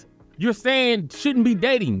list. You're saying shouldn't be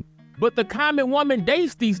dating, but the common woman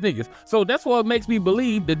dates these niggas. So that's what makes me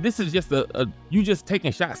believe that this is just you just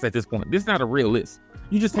taking shots at this point. This is not a real list.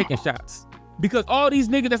 You just taking shots because all these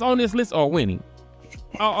niggas that's on this list are winning.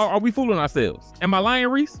 Are we fooling ourselves? Am I lying,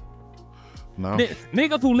 Reese? No.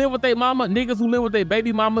 Niggas who live with their mama, niggas who live with their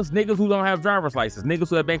baby mamas, niggas who don't have driver's license, niggas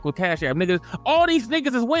who have bank with Cash App, niggas, all these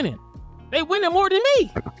niggas is winning. They winning more than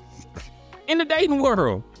me in the dating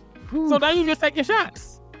world. So now you just taking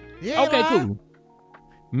shots. Yeah, okay, cool.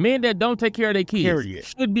 Men that don't take care of their kids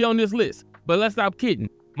should be on this list. But let's stop kidding.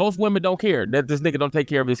 Most women don't care that this nigga don't take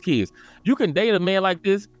care of his kids. You can date a man like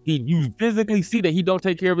this. You physically see that he don't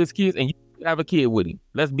take care of his kids, and you have a kid with him.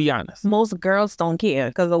 Let's be honest. Most girls don't care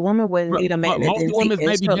because a woman wouldn't need a man. Most women's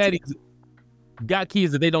baby daddies got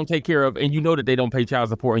kids that they don't take care of, and you know that they don't pay child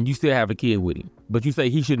support, and you still have a kid with him. But you say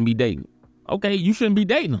he shouldn't be dating. Okay, you shouldn't be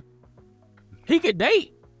dating him. He could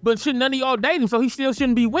date, but none of y'all date him, so he still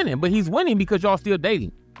shouldn't be winning. But he's winning because y'all still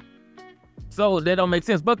dating. So that don't make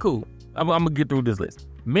sense, but cool. I'm gonna get through this list.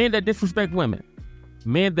 Men that disrespect women.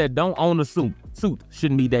 Men that don't own a suit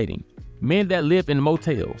shouldn't be dating. Men that live in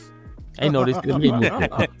motels. Ain't no this.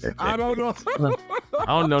 I don't know. I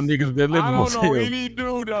don't know niggas that live in motels. I don't know any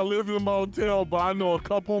dude that lives in a motel, but I know a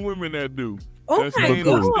couple women that do. Oh that's my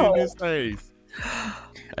God.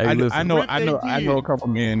 Hey, I know a couple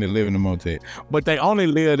men that live in a motel, but they only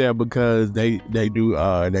live there because they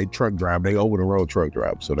truck drive. They over the road truck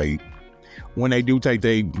drive. So when they do take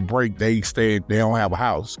their break, they don't have a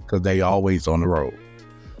house because they always on the road.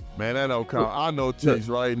 Man, that don't count. I know chicks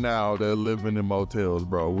right now that living in motels,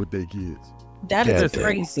 bro, with their kids. That is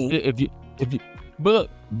crazy. If you, but look,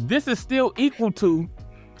 this is still equal to,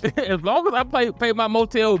 as long as I pay my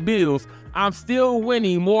motel bills, I'm still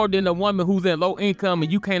winning more than a woman who's in low income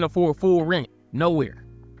and you can't afford full rent nowhere.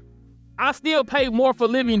 I still pay more for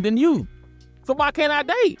living than you. So why can't I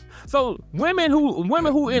date? So women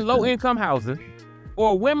who in low income housing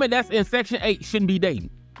or women that's in Section 8 shouldn't be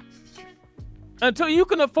dating. Until you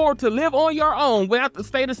can afford to live on your own without the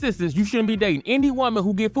state assistance, you shouldn't be dating. Any woman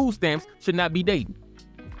who get food stamps should not be dating.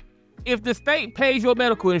 If the state pays your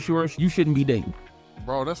medical insurance, you shouldn't be dating.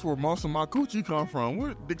 Bro, that's where most of my coochie come from.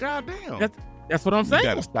 What the goddamn? That's what I'm saying. You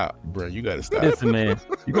gotta stop, bro. You gotta stop. Listen, man.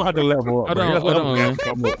 You gonna have to level up. Hold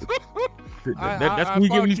on, man. That's when you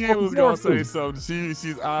give me Kim was gonna say something.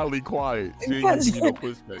 She's oddly quiet. She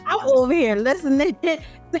pushback. I'm over here listening.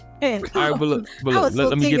 All right, but look,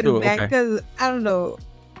 let me get through it. Okay. Because I don't know,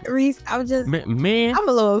 Reese. I'm just man. I'm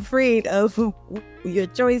a little afraid of your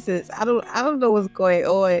choices. I don't know what's going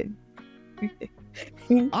on.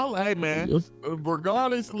 Hey man,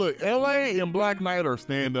 regardless, look, LA and Black Knight are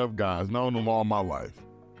stand-up guys. Known them all my life.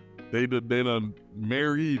 They done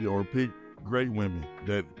married or picked great women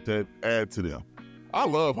that add to them. I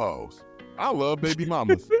love hoes. I love baby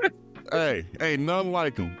mamas. Hey, ain't nothing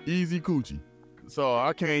like them. Easy coochie. So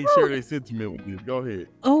I can't share their sentiment with you. Go ahead.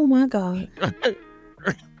 Oh my God.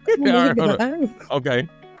 Okay.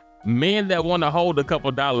 Men that want to hold a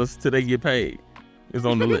couple dollars till they get paid is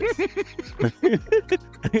on the list.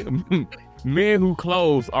 Men who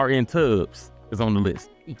clothes are in tubs is on the list.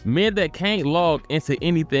 Men that can't log into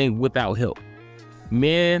anything without help.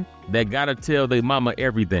 Men that gotta tell their mama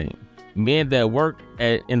everything. Men that work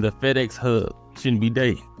in the FedEx hub shouldn't be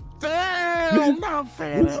dating. Damn, not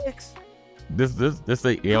FedEx. This a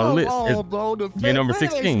on the Come list. on, bro. The you're number FedEx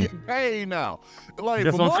 16. getting paid now. Like,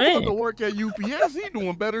 That's for what I'm saying. motherfucker to work at UPS, he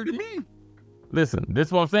doing better than me. Listen, this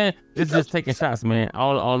is what I'm saying. It's just taking shots, man. I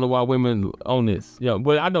don't know why women own this. Yeah,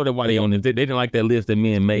 but I know that why they own this. They didn't like that list that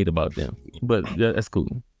men made about them. But that's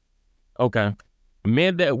cool. Okay.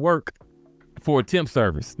 Men that work for a temp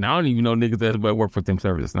service. Now, I don't even know niggas that work for temp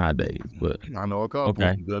service nowadays. But I know a couple.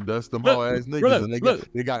 Okay. That's them whole ass niggas. Look, and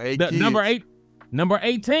they got 8 kids. Number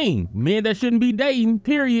 18. Men that shouldn't be dating,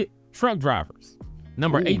 period. Truck drivers.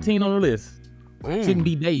 Number 18 on the list. Shouldn't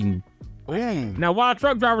be dating. Now, why a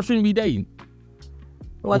truck driver shouldn't be dating?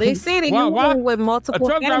 Well, they say that you Why? with A multiple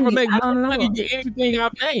truck driver families. makes I don't money know. get anything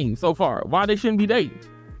I've named so far. Why they shouldn't be dating?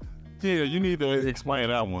 Yeah, you need to explain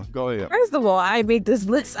that one. Go ahead. First of all, I made this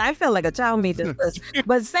list. I feel like a child made this list.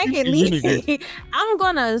 But secondly, I'm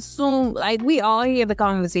gonna assume like we all hear the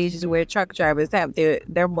conversations where truck drivers have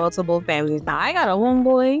their multiple families. Now I got a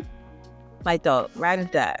homeboy, like dog, right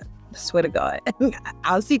at that. Swear to God,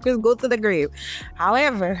 our secrets go to the grave.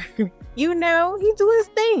 However, you know, he do his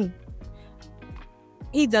thing.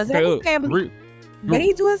 He does have a family, but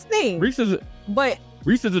he do his thing. Reese is But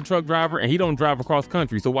a truck driver and he don't drive across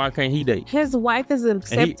country, so why can't he date? his wife is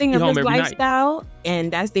accepting he of home his every night. lifestyle,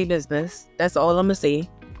 and that's their business. That's all I'm gonna say.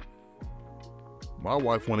 My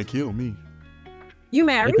wife want to kill me. You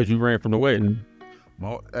married? Because you ran from the wedding.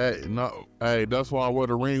 Hey, that's why I wear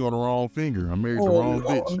the ring on the wrong finger. I married the wrong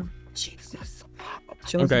bitch. Jesus.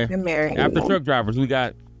 Okay. You're married. After truck drivers, we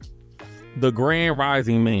got the Grand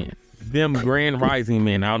Rising Man. Them Grand Rising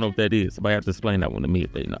Men. I don't know what that is. Somebody have to explain that one to me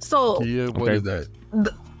if they know. So Yeah, what Okay. is that?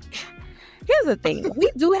 here's the thing. We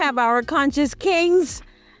do have our conscious kings.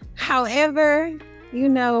 However, you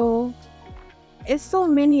know, it's so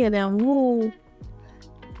many of them who,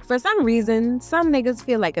 for some reason, some niggas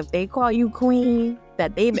feel like if they call you queen,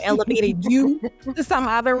 that they've elevated you to some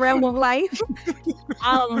other realm of life.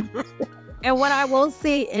 And what I will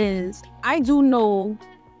say is, I do know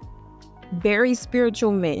very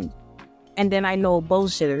spiritual men, and then I know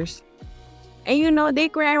bullshitters. And you know, they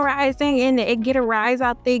grand rising and they get a rise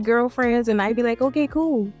out their girlfriends, and I be like, okay,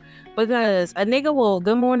 cool. Because a nigga will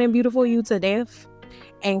good morning beautiful you to death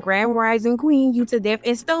and grand rising queen you to death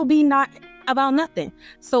and still be not about nothing.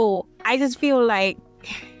 So I just feel like,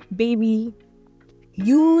 baby,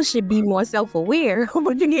 you should be more self-aware of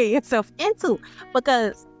what you get yourself into.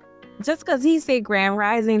 Because just because he said grand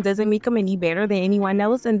rising doesn't make him any better than anyone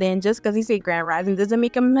else. And then just because he said grand rising doesn't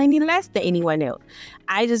make him any less than anyone else.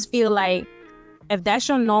 I just feel like if that's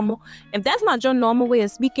not your normal way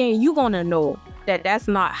of speaking, you're going to know that that's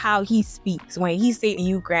not how he speaks when he say to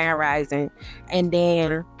you grand rising. And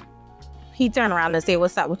then he turn around and say,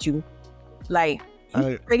 what's up with you? Like,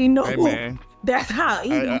 you already know. Hey, man. That's how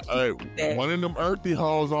he One of them earthy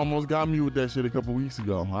hoes almost got me with that shit a couple weeks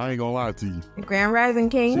ago. I ain't gonna lie to you. Grand Rising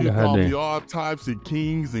King. She God called damn. me all types of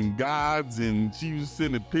kings and gods, and she was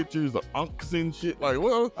sending pictures of unks and shit. Like,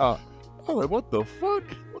 well, I was like, what the fuck?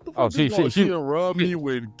 What the fuck? Oh, She'll rub me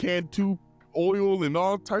with Cantu oil and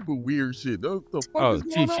all type of weird shit. The fuck is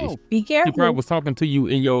going on? Be She careful. probably was talking to you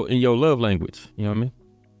in your love language. You know what I mean?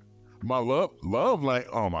 My love, like,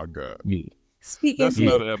 oh my god. Yeah. Speaking That's to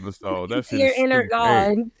another episode. That shit your is inner stupid.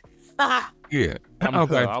 God. Ah, Yeah. I'm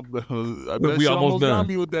Okay. that We shit almost done. got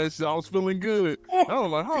me with that shit. I was feeling good. I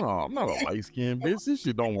was like, hold on, I'm not a light skinned bitch. This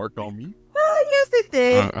shit don't work on me. yes, it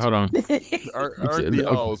did. Hold on. Earthy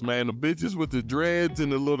hoes, man. The bitches with the dreads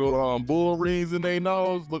and the little bull rings in their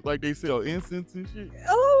nose look like they sell incense and shit.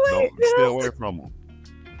 Oh my Don't stay God. away from them.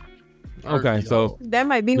 Okay, so That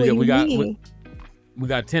might be We what got- you we got- need. we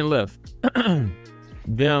got 10 left.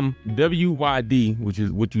 Them WYD, which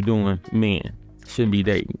is what you doing, men shouldn't be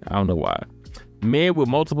dating. I don't know why. Men with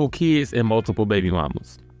multiple kids and multiple baby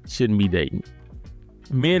mamas shouldn't be dating.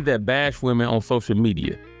 Men that bash women on social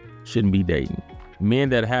media shouldn't be dating. Men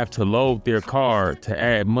that have to load their car to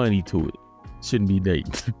add money to it shouldn't be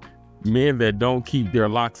dating. Men that don't keep their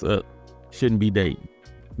locks up shouldn't be dating.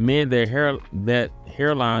 Men that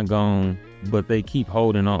hairline gone, but they keep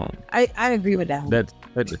holding on. I agree with that.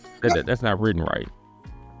 That's not written right.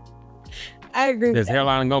 I agree with There's that.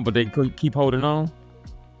 hairline gone, but they keep holding on.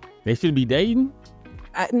 They shouldn't be dating.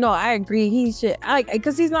 No, I agree. He should,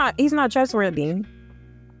 because he's not trustworthy.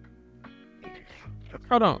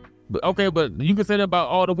 Hold on. But you can say that about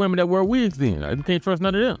all the women that wear wigs. Then you can't trust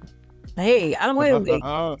none of them. Hey, I don't wear a wig.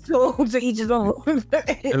 So to each his own.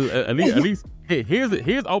 at least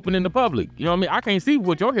here's open in the public. You know what I mean? I can't see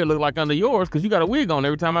what your hair look like under yours because you got a wig on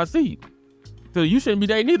every time I see you. So you shouldn't be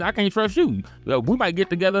dating either. I can't trust you. We might get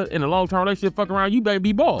together in a long-term relationship, fuck around, you better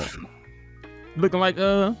be bald. Looking like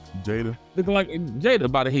Jada. Looking like Jada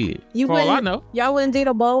by the head. You For all I know. Y'all wouldn't date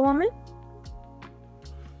a bald woman?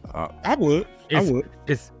 I would. It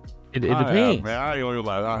depends. Man, I ain't gonna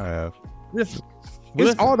lie, I have. Listen,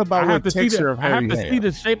 It's all about I have what to see texture of I hair have you to see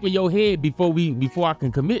the shape of your head before I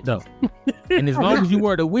can commit though. And as long as you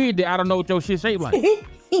wear the wig, then I don't know what your shit shape like.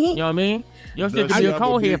 You know what I mean? Your shit Does could she be a have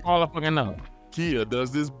cold a head big- for all I fucking know. Kia,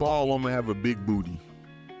 does this bald woman have a big booty?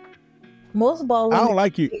 Most bald I women. don't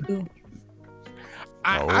like you.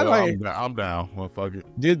 I like. I'm down. Well, fuck it.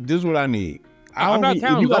 This is what I need. I'm not if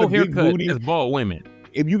counting you got low a big haircut booty, as bald women.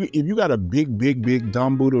 if you got a big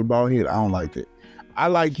dumb booty or bald head, I don't like that. I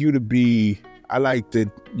like you to be. I like that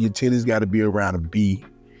your titties got to be around a B.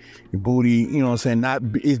 Your booty, you know what I'm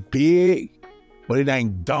saying? It's big, but it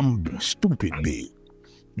ain't dumb, stupid big.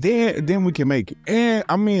 Then we can make it. And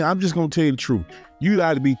I mean, I'm just gonna tell you the truth. You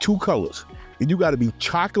got to be two colors. You got to be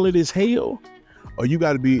chocolate as hell, or you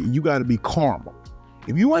got to be caramel.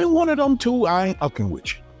 If you ain't one of them two, I ain't fucking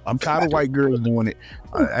with you. I'm tired of white girls doing it.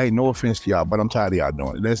 Hey, no offense to y'all, but I'm tired of y'all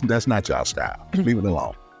doing it. That's not y'all style. Leave it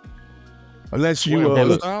alone. Unless you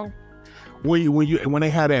when they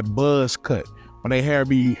have that buzz cut, when they hair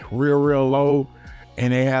be real low,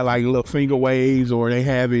 and they have like little finger waves, or they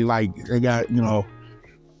have it like they got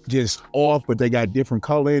just off, but they got different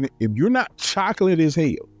color in it. If you're not chocolate as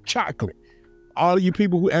hell, chocolate. All of you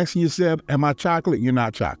people who asking yourself, am I chocolate? You're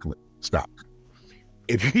not chocolate. Stop.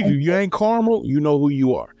 If you ain't caramel, you know who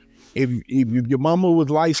you are. If your mama was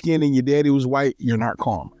light skinned and your daddy was white, you're not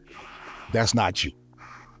caramel. That's not you.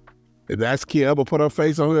 If that's Kia ever put her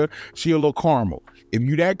face on her, she a little caramel. If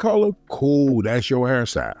you that color, cool. That's your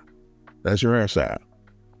hairstyle. That's your hairstyle.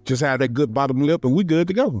 Just have that good bottom lip and we good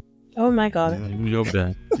to go. Oh my God.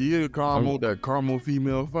 Kia caramel, that caramel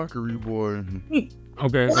female fuckery boy.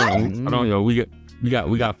 Okay, hold on, yo. We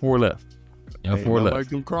got 4 left. Yeah, 4 left. Like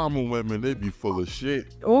them caramel women, they be full of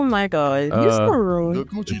shit. Oh my God. You're so rude. Good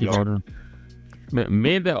coochie dog.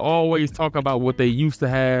 Men that always talk about what they used to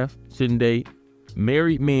have shouldn't date.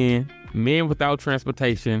 Married men, men without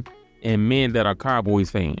transportation, and men that are Cowboys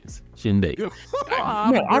fans shouldn't date.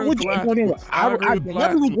 I would I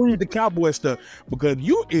definitely agree with the cowboy stuff, because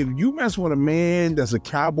if you mess with a man that's a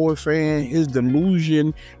Cowboy fan, his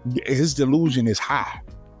delusion is high.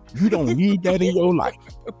 You don't need that in your life.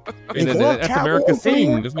 That's America's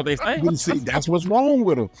team. That's what they say. See, that's what's wrong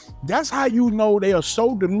with them. That's how you know they are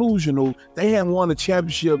so delusional. They haven't won a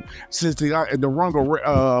championship since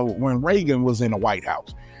when Reagan was in the White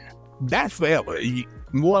House. That's forever.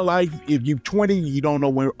 More like if you're 20, you don't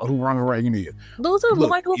know who Ronald Reagan is. Those are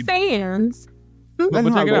loyal fans. But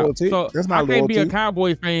check it out. So that's not I can't be a loyalty.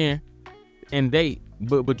 Cowboy fan and date,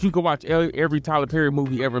 but you can watch every Tyler Perry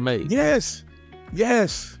movie ever made. Yes.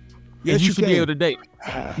 And you should be able to date.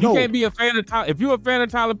 You No. can't be a fan of Tyler. If you're a fan of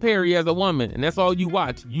Tyler Perry as a woman and that's all you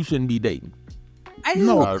watch, you shouldn't be dating. I just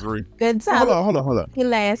No. I agree. good time. Hold on.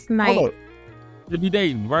 Last night. Hold on. You should be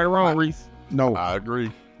dating, right or wrong, Reese. No. I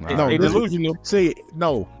agree. No, They this- delusional. See,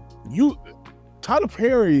 no, Tyler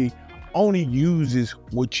Perry only uses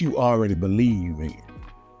what you already believe in.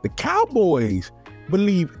 The Cowboys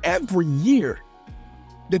believe every year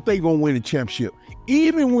that they gonna win a championship,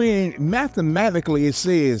 even when mathematically it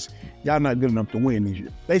says y'all not good enough to win this year.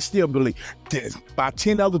 They still believe there's about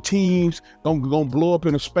 10 other teams gonna blow up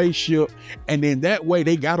in a spaceship, and then that way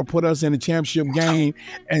they gotta put us in a championship game,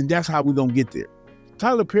 and that's how we gonna get there.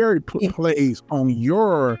 Tyler Perry plays on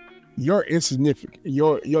your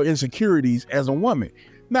insecurities as a woman.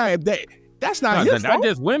 Now, if that's not his Not fault.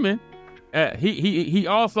 just women. He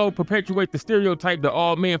also perpetuates the stereotype that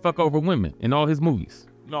all men fuck over women in all his movies.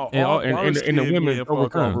 No, And all all- and the dark-skinned women men fuck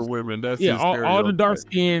overcomes. over women. That's Yeah, his all the stereotype. dark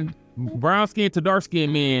skinned, brown skinned to dark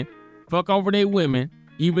skinned men fuck over their women,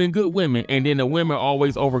 even good women, and then the women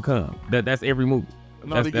always overcome. That's every movie.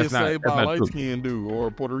 No, they get That's not- saved that's by not light true. skinned dude or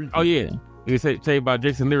Puerto Rican. Oh yeah, you say about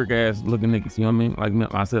Jason Lyric ass looking niggas. You know what I mean?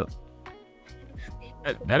 Like myself.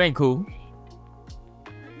 That ain't cool.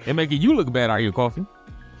 It making you look bad out here, Coffee,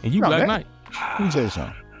 and you No, Black that- Knight. Let me tell you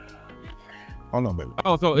something. Hold on, baby.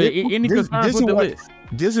 Oh, so This- any this- concerns this with is the what- list?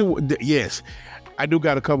 This is yes, I do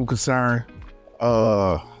got a couple concern.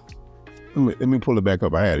 Let me pull it back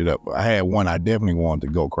up. I had it up. I had one I definitely wanted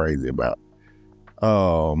to go crazy about.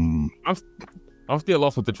 I'm still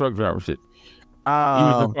lost with the truck driver shit.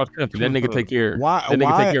 Even across country, that nigga take care. Why? That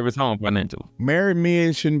nigga take care of his home financially. Married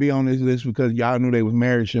men shouldn't be on this list because y'all knew they was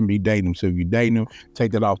married. Shouldn't be dating them. So if you dating them,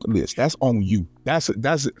 take that off the list. That's on you. That's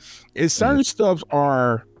it's certain stuff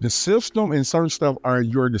are the system, and certain stuff are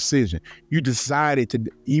your decision. You decided to,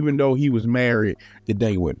 even though he was married, to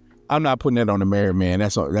date with him. I'm not putting that on the married man.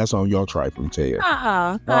 That's on your trifling tail.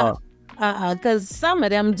 Because some of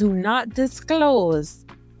them do not disclose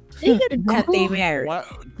that they married.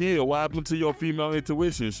 What happened to your female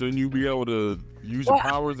intuition? Shouldn't you be able to use your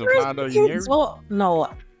powers and find out you're married? Well, no,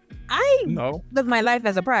 I live my life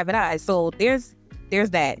as a private eye, so there's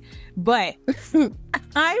that. But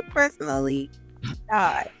I personally,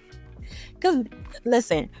 because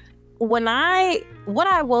listen, what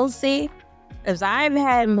I will say is I've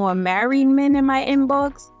had more married men in my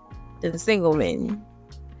inbox than single men.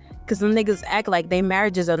 Because some niggas act like their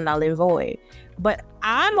marriages are null and void. But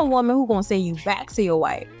I'm a woman who gonna send you back to your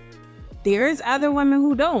wife. There's other women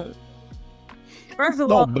who don't. First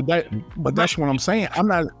of all, but that's what I'm saying.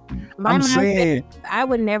 I'm saying I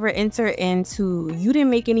would never enter into. You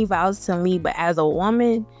didn't make any vows to me, but as a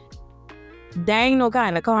woman, there ain't no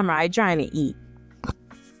kind of karma I trying to eat.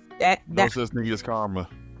 No such thing as karma.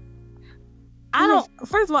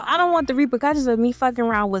 First of all, I don't want the repercussions of me fucking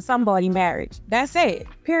around with somebody marriage. That's it.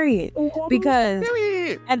 Period. Because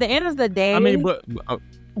at the end of the day, I mean, but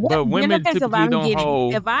women typically don't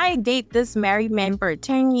hold. If I date this married man for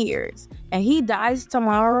 10 years and he dies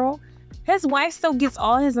tomorrow, his wife still gets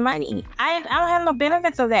all his money. I don't have no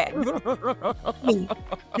benefits of that.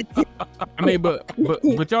 I mean, but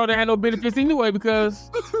y'all don't have no benefits anyway because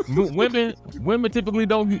women typically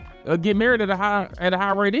don't get married at a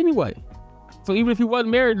high rate anyway. So even if you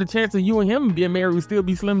wasn't married, the chance of you and him being married would still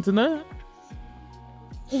be slim to none.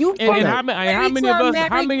 How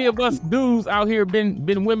many of us dudes out here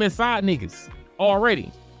been women's side niggas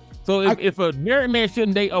already? So if a married man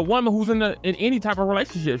shouldn't date, a woman who's in any type of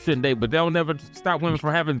relationship shouldn't date, but they'll never stop women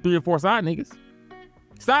from having 3 or 4 side niggas.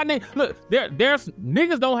 Side niggas, look, there's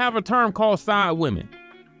niggas don't have a term called side women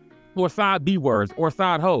or side B words or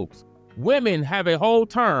side hoes. Women have a whole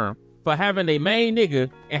term for having a main nigga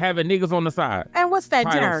and having niggas on the side. And what's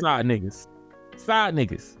that term? Side niggas. Side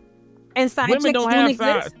niggas. And side women chicks don't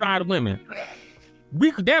have side women.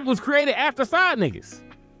 That was created after side niggas.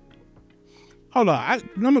 Hold on,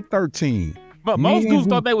 number 13. But most dudes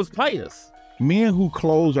thought they was players. Men who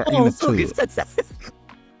clothes are in the tub.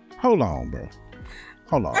 Hold on, bro.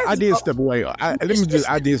 Hold on. I did step away. I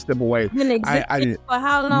did step away. I did. For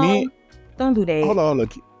how long? Don't do that. Hold on.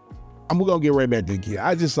 I'm gonna get right back to the kid.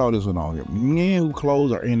 I just saw this one on here. Men who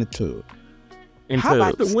clothes are in the tub. How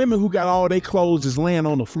about the women who got all their clothes just laying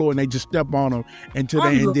on the floor and they just step on them and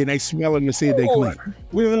then they smell them and see if they clean?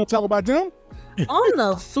 We don't talk about them? On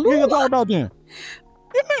the floor? We don't talk about them.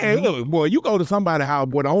 Yeah, man, look, boy, you go to somebody's house,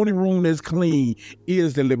 boy, the only room that's clean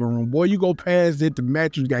is the living room. Boy, you go past it, the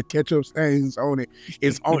mattress got ketchup stains on it.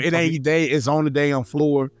 It ain't day, it's on the damn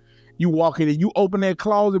floor. You walk in and you open that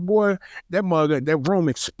closet, boy, that room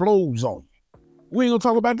explodes on you. We ain't gonna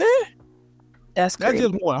talk about that? That's crazy.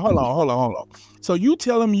 Just one. Hold on. So you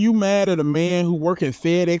tell him you mad at a man who work at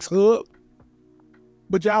FedEx Hub,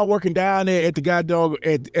 but y'all working down there at the goddamn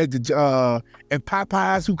at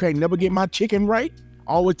Popeyes who can't never get my chicken right?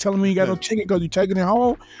 Always telling me you got no chicken because you taking it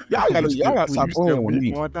home. Y'all gotta stop playing with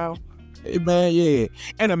me. Hey, man, yeah.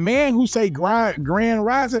 And a man who say grand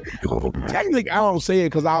rising, technically I don't say it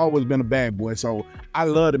because I always been a bad boy. So I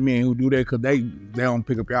love the men who do that because they don't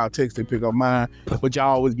pick up y'all text, they pick up mine. But y'all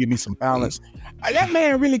always give me some balance. That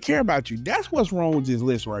man really care about you. That's what's wrong with this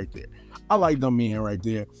list right there. I like them men right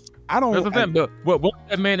there. I don't. That's what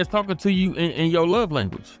that man is talking to you in your love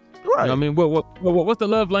language. Right. You know what I mean? What's the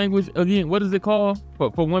love language again? What is it called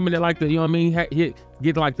for women that like to, you know what I mean,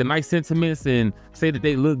 get like the nice sentiments and say that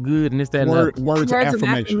they look good and this, that, and that? Words of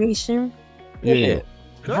affirmation. Yeah.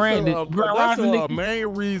 That's a main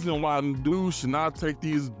reason why dudes should not take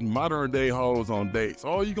these modern day hoes on dates.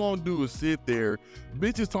 All you gonna do is sit there,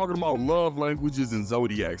 bitches talking about love languages and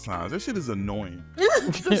zodiac signs. That shit is annoying.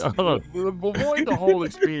 Just avoid the whole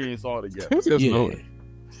experience altogether. Annoying.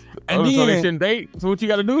 And then, so they shouldn't date. So what you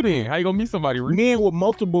got to do then? How you gonna meet somebody? Men with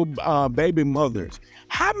multiple baby mothers.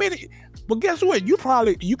 How many? But guess what? You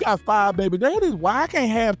got 5 baby daddies. Why I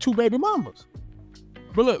can't have 2 baby mamas?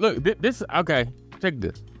 But look. This okay. Check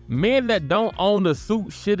this. Men that don't own the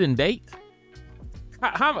suit shouldn't date.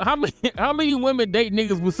 How many women date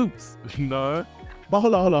niggas with suits? None. But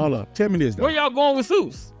hold on. Tell me this though. Where y'all going with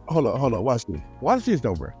suits? Hold on. Watch this. Watch this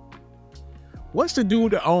though, bro. What's the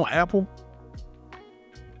dude that own Apple?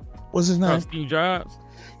 What's his name? Steve Jobs.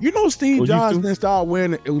 You know Steve Jobs didn't start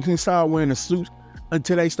wearing the suits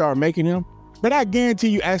until they started making him. But I guarantee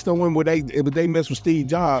you, ask them when if they mess with Steve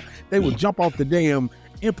Jobs, they would jump off the damn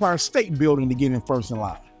Empire State Building to get in first in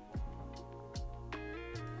line.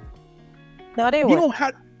 No, they You were. don't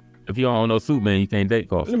have. If you don't own no suit, man, you can't date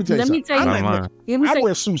Coffee. Let me tell you Let me something. tell you. Online. I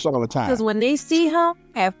wear suits all the time. Because when they see him,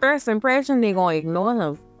 at first impression, they gonna ignore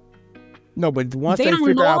him. No, but once They they don't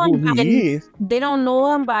figure know out who him by- he is, They don't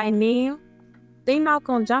know him by name. They not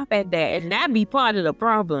gonna jump at that, and that be part of the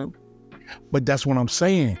problem. but that's what I'm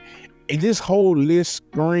saying. And this whole list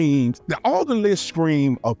screams, all the list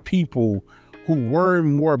scream of people who worry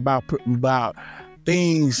more about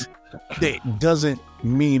things that doesn't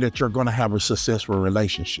mean that you're going to have a successful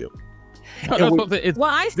relationship. No, that's what I'm saying. It's- Well,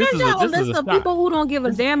 I this sent is a- y'all a this is list a of shot. people who don't give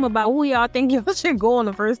a damn about who y'all think y'all should go on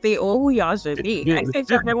the first date or who y'all should be. Yeah, I sent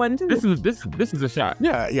y'all that one too. This is a shot.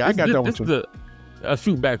 Yeah, I got that one This too. is a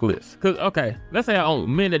shoot back list. Cause okay, let's say I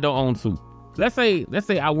own men that don't own suits. Let's say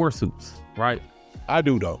I wear suits, right? I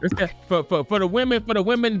do though. Let's say for the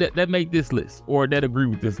women that make this list or that agree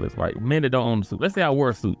with this list, right? Men that don't own a suit. Let's say I wear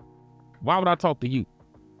a suit. Why would I talk to you?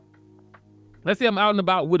 Let's say I'm out and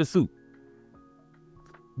about with a suit.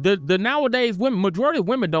 The nowadays majority of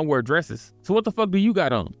women don't wear dresses. So what the fuck do you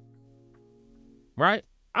got on? Right?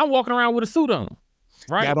 I'm walking around with a suit on.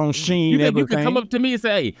 Right? Got on sheen, You can come everything. up to me and say,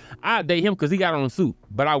 hey, I'd date him because he got on a suit,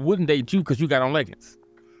 but I wouldn't date you because you got on leggings.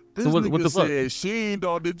 This So what nigga the fuck? said, Sheen,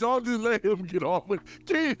 dog, did y'all just let him get off with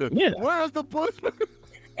Ken? Yeah. Where's the push?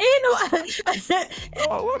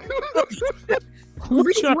 No,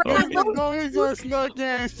 he just snuck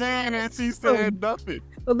in Shane and she said nothing.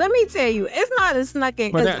 But let me tell you, it's not a snuck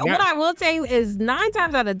in. But 'Cause that- what I will tell you is 9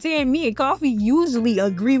 times out of 10, me and Coffee usually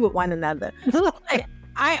agree with one another. Like,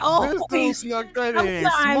 I This dude always, snuck that in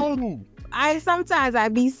sometimes- smooth. sometimes I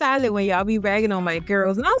be silent when y'all be ragging on my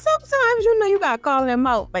girls. Now sometimes you gotta call them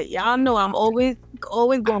out, but y'all know I'm always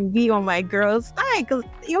gonna be on my girls' side because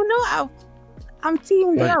I'm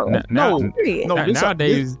team But girl. now- Period. no, this-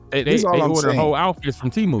 nowadays they this all I'm order saying. whole outfits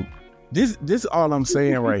from Temu. This is all I'm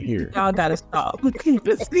saying right here. Y'all gotta stop.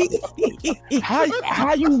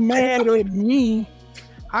 How you mad at me?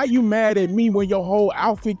 How you mad at me when your whole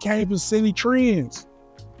outfit came from City Trends?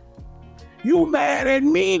 You mad at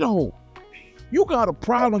me though. You got a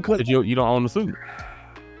problem because Because you don't own the suit.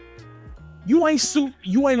 you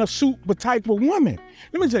ain't a super type of woman.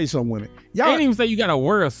 Let me tell you something, women. They Y'all, didn't even say you gotta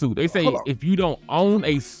wear a suit. They say Hold on. if you don't own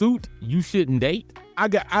a suit, you shouldn't date. I'm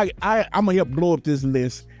gonna help blow up this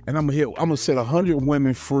list, and I'm gonna set 100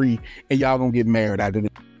 women free, and y'all gonna get married out of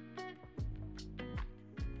it.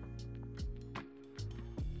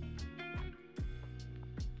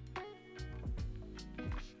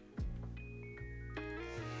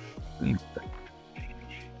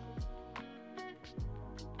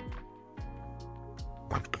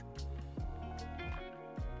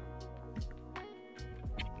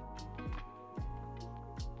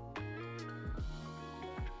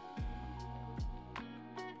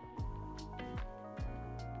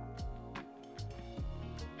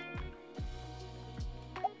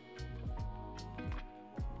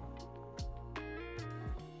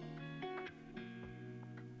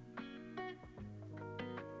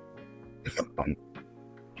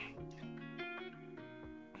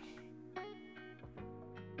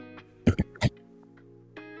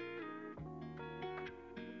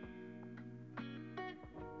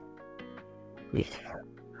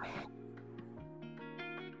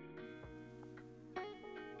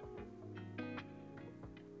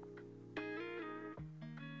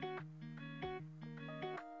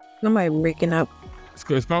 Somebody breaking up. It's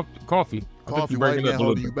called coffee. I think Coffee you white breaking man up a little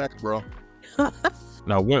holding you bit. back, bro.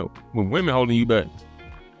 Now, when women holding you back,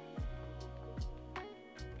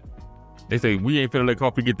 they say we ain't finna let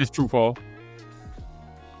coffee get this truth off.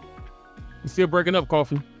 You still breaking up,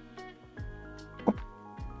 coffee?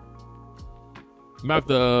 I'm about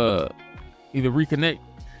to either reconnect,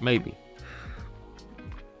 maybe.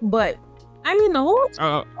 But I mean, the whole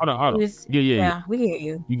Hold on. is Yeah. we hear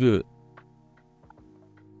you. You good?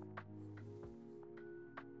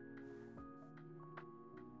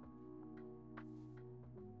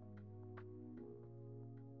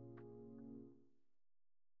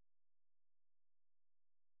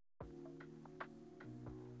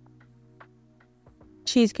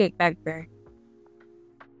 Cheesecake Factory.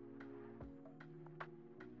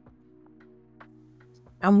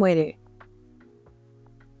 I'm with it.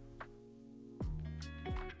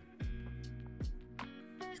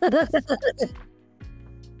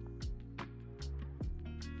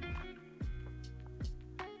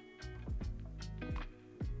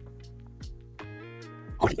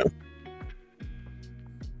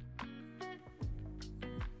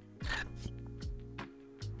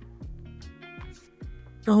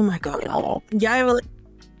 Oh my god. Y'all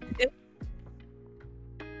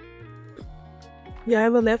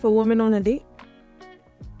ever left a woman on a date?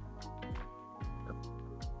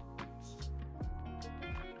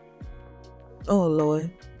 Oh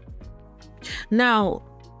Lord. Now,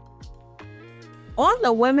 on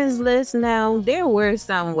the women's list now, there were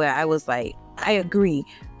some where I was like, I agree.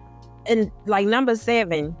 And like number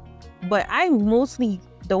 7, but I mostly,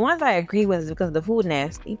 the ones I agree with is because the food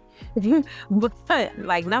nasty. But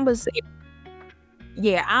like number 6,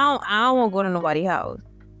 yeah, I don't want to go to nobody's house.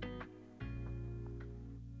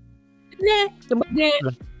 But then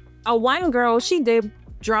one girl, she did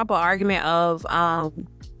drop an argument of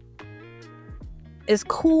it's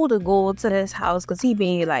cool to go to this house because he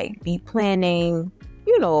be planning,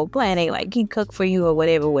 like he cook for you or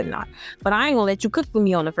whatever, whatnot. But I ain't gonna let you cook for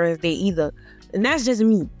me on the first day either. And that's just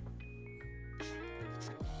me.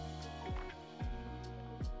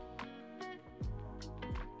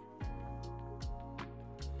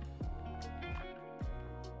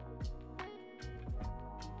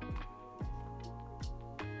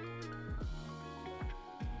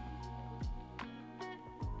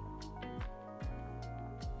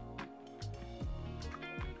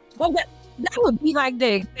 Well, that would be like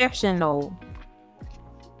the exception, though.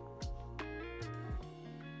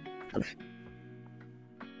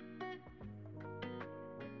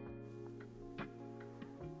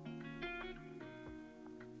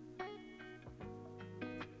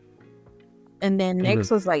 And then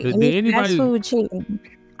next was like any fast food chain.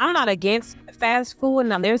 I'm not against fast food.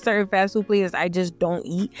 Now there's certain fast food places I just don't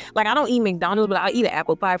eat. Like I don't eat McDonald's, but I'll eat an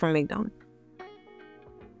apple pie from McDonald's.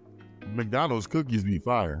 McDonald's cookies be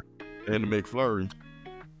fire. And the McFlurry.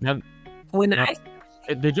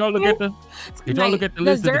 Did y'all look at the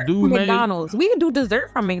list that the dude made? McDonald's. We can do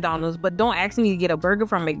dessert from McDonald's, but don't ask me to get a burger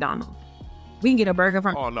from McDonald's. We can get a burger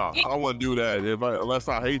from. Oh no, I wouldn't do that unless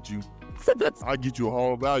I hate you. I get you a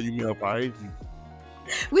whole value meal if I hate you.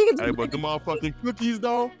 We can. Hey, but the motherfucking cookies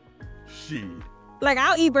though, shit. Like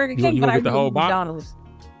I'll eat Burger King, but I eat McDonald's.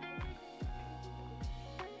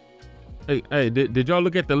 Hey, did y'all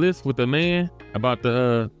look at the list with the man about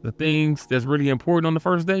the things that's really important on the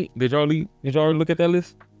first date? Did y'all look at that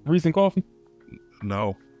list? Reese and coffee?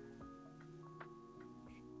 No.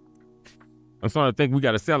 I'm starting to think we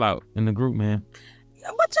got a sellout in the group, man.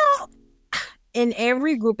 But y'all, in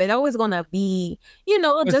every group, it's always gonna be,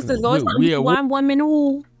 just as always gonna be one woman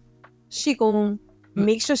who she gonna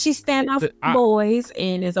make sure she stand out for boys,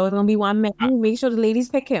 and it's always gonna be one man who make sure the ladies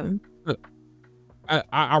pick him.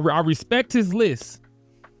 I respect his list,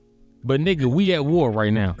 but nigga, we at war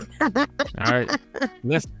right now. All right,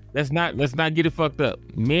 let's not get it fucked up.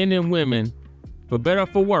 Men and women, for better or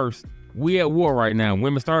for worse, we at war right now.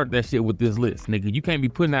 Women started that shit with this list, nigga. You can't be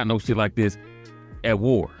putting out no shit like this at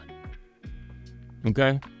war.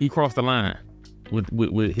 Okay, he crossed the line with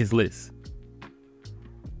his list.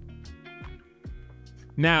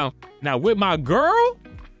 Now with my girl,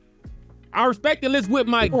 I respect the list with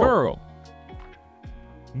my girl.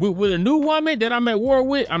 With a new woman that I'm at war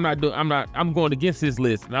with, I'm going against his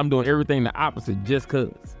list, and I'm doing everything the opposite just cause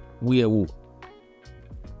we at war.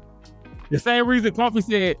 The same reason Coffee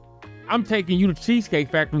said, I'm taking you to Cheesecake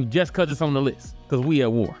Factory just cause it's on the list, cause we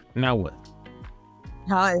at war. Now what?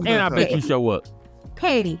 And I bet you show up.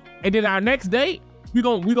 Petty. And then our next date, we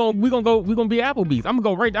gonna be Applebee's. I'm gonna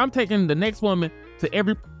go right there. I'm taking the next woman to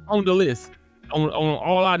every on the list on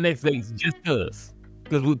all our next dates just cause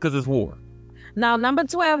it's war. Now, number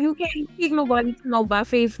 12, you can't take nobody to no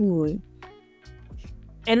buffet food.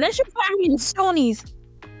 Unless you find me in Stoney's.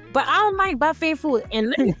 But I don't like buffet food.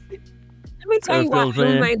 And let me tell you why I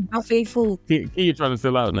don't like buffet food. You're trying to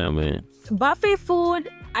sell out now, man. Buffet food,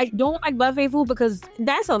 I don't like buffet food because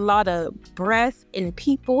that's a lot of breath and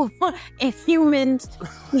people and humans.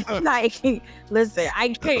 Like, listen, I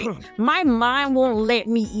can't. My mind won't let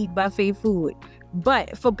me eat buffet food.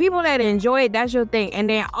 But for people that enjoy it, that's your thing. And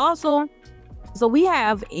then also, so we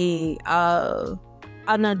have an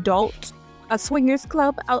adult, a swingers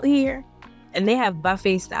club out here, and they have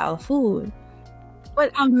buffet style food.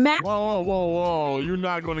 But whoa! You're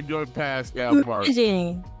not gonna go past that part.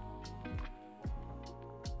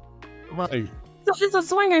 Right. So it's a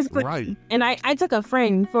swingers club, right? And I took a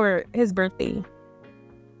friend for his birthday.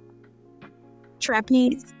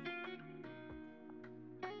 Trapeze.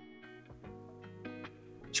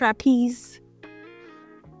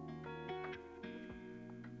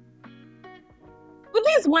 But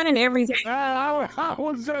there's one in every town. I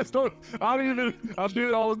was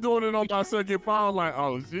doing it on my second phone, like,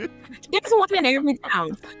 oh shit. There's one in every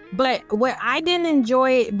town. But what I didn't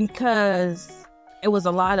enjoy it because it was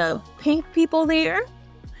a lot of pink people there.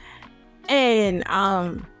 And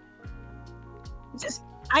I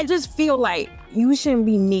just feel like you shouldn't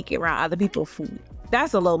be naked around other people's food.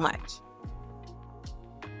 That's a little much.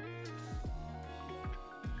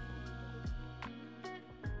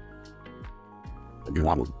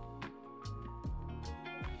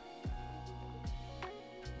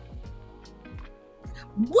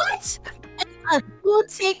 What? Will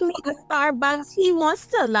take me to Starbucks. He wants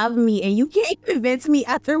to love me, and you can't convince me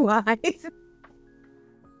otherwise.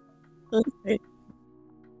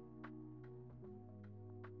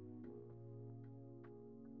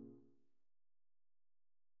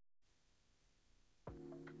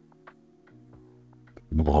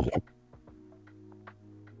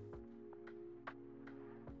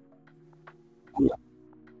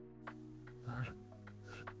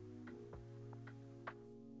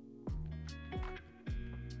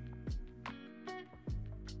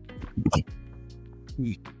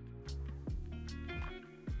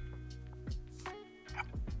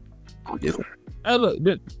 Hey, look.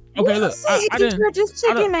 Okay, look. I didn't. Church is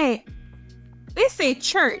chicken at. They say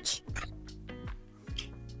church.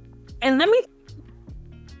 And let me.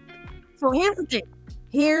 So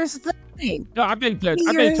here's the thing. No, I think church is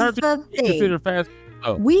considered fast.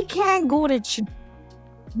 Oh. We can't go to church.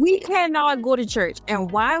 We cannot go to church.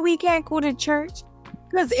 And why we can't go to church?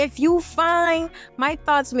 Because if you find my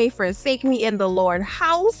thoughts may forsake me in the Lord's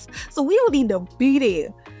house, so we don't need to be there.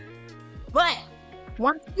 But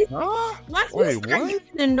once we start getting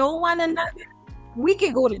to know one another, we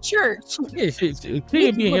can go to church. Yeah, she ain't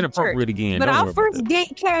being inappropriate again. But our first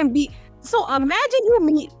date can be. So imagine you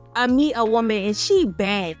meet a woman and she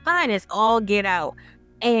bad, fine as all get out,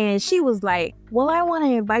 and she was like, "Well, I want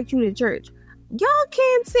to invite you to church." Y'all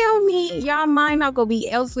can't tell me y'all mind not gonna be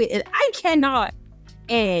elsewhere, and I cannot.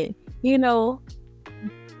 And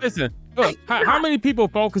listen, look, how many people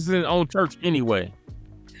focusing on church anyway?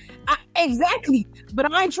 Exactly,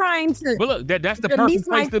 but I'm trying to. But look, that's the perfect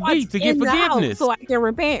place to be to get forgiveness, so I can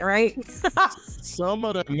repent, right? Some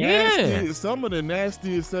of the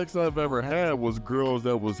nastiest sex I've ever had was girls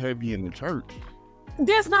that was heavy in the church.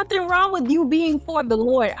 There's nothing wrong with you being for the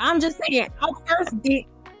Lord. I'm just saying, our first date.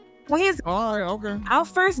 All right, okay. Our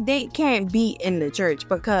first date can't be in the church,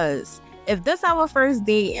 because if this our first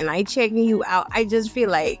date and I checking you out, I just feel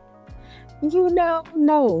like,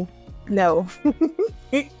 no.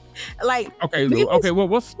 Like, okay. Well,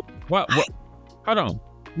 what? Hold on.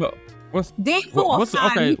 Well, what's date 4 or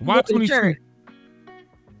 5? Okay, why 22?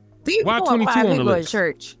 Why 22 on the list?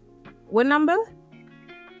 Church. What number?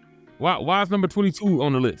 Why is number 22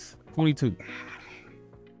 on the list? 22.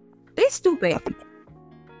 They stupid.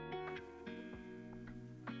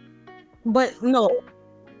 But no.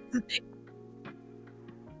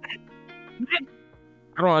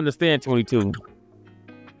 I don't understand 22.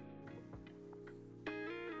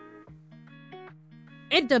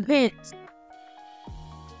 It depends.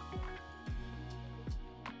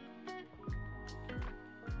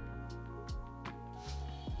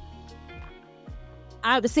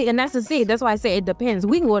 I see, and that's the thing. That's why I say it depends.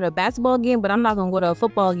 We can go to a basketball game, but I'm not gonna go to a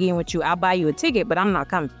football game with you. I'll buy you a ticket, but I'm not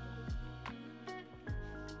coming.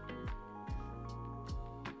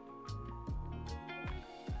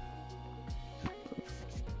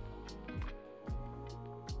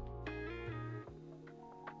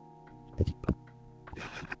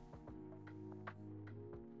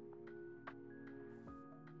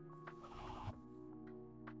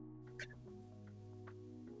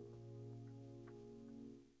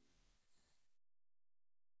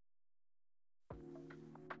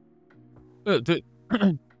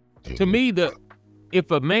 To me,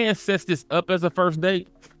 if a man sets this up as a first date,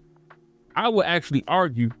 I would actually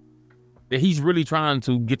argue that he's really trying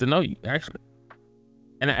to get to know you, actually.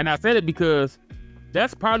 And I said it because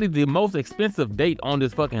that's probably the most expensive date on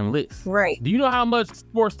this fucking list. Right. Do you know how much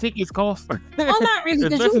sports tickets cost? Well, not really,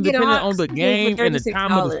 because you can get depending on the game and the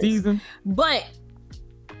time of the season. But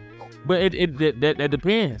that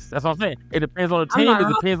depends. That's what I'm saying. It depends on the team. It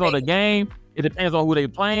depends on the game. It depends on who they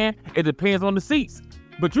playing. It depends on the seats.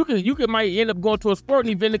 But you might end up going to a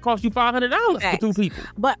sporting event that costs you $500 for two people.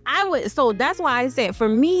 But so that's why I said, for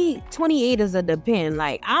me, 28 is a depend.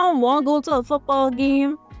 Like, I don't want to go to a football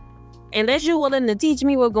game unless you're willing to teach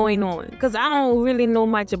me what's going on, because I don't really know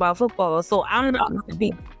much about football. So I'm not going to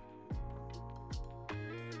be.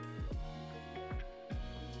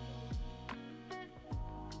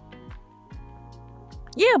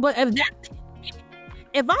 Yeah, but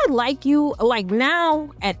if I like you, like now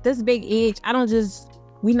at this big age,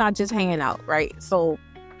 we not just hanging out, right? So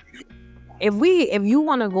if you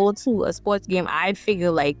want to go to a sports game, I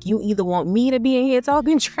figure like you either want me to be in here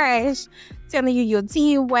talking trash, telling you your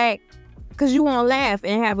team whack, because you won't laugh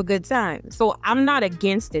and have a good time. So I'm not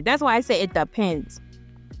against it. That's why I say it depends.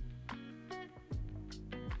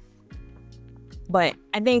 But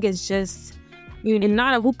I think it's just, you're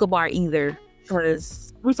not a hookah bar either,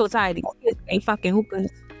 because I'm so tired of these kids ain't fucking hookahs.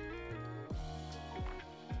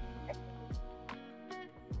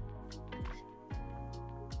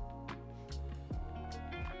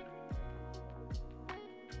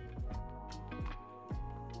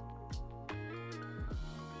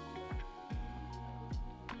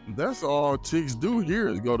 That's all chicks do here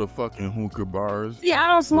is go to fucking hookah bars. Yeah, I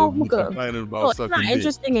don't smoke With hookah. complaining about So it's sucking not dick.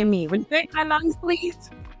 interesting in me. Respect my lungs,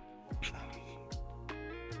 please.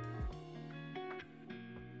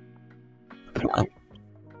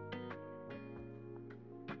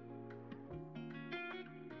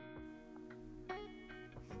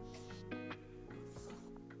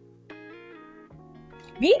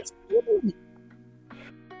 Me too.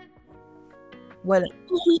 What?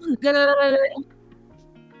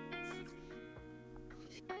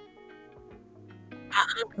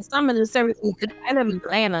 Some of the services, I live in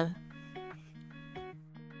Atlanta.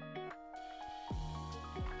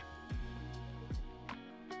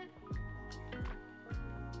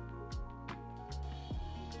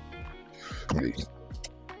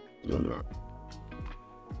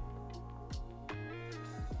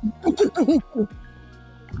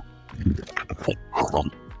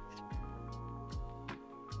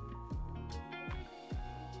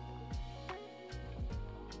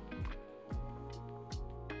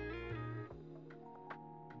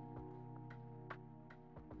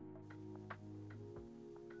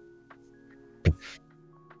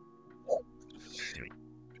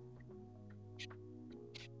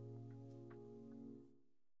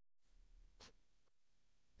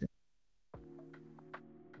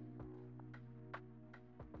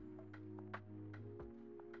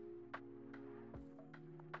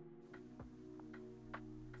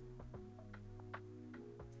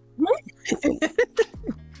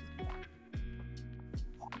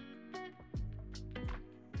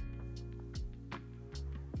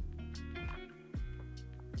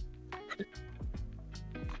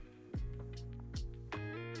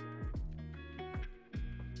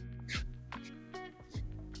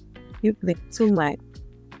 You play too much.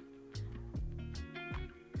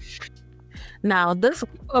 Now, this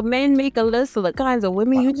men make a list of the kinds of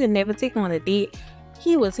women you should never take on a date.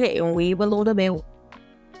 He was hitting way below the belt.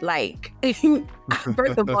 Like,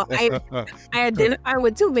 first of all, I identify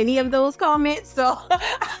with too many of those comments, so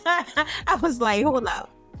I was like, hold up,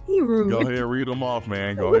 he rude. Go ahead, read them off,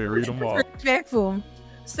 man. Go ahead, read them off. Respectful.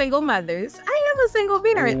 Single mothers. I am a single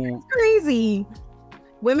parent. Ooh. That's crazy.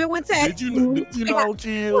 Women with tattoos. Did you know,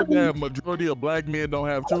 Chill, that majority of black men don't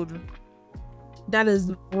have children? That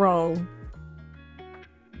is wrong.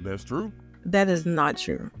 That's true. That is not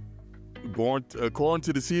true. According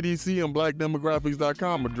to the CDC and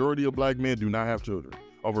blackdemographics.com, majority of black men do not have children.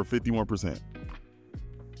 Over 51%.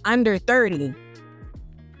 Under 30.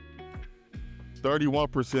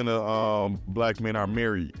 31% of black men are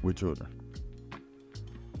married with children.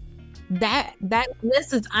 That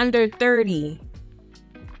list is under 30.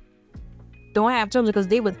 Don't have children because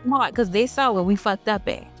they were smart, because they saw what we fucked up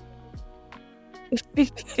at. I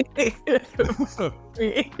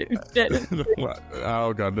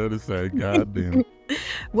don't got nothing to say. God damn.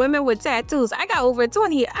 Women with tattoos. I got over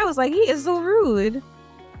 20. I was like, he is so rude.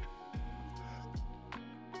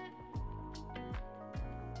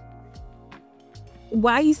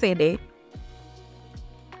 Why you say that?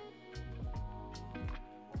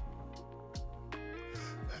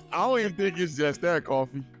 I don't even think it's just that,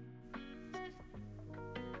 Coffee.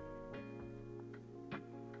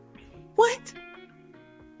 What?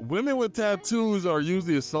 Women with tattoos are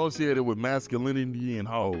usually associated with masculinity and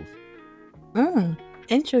hoes.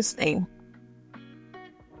 Interesting.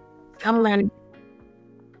 I'm learning.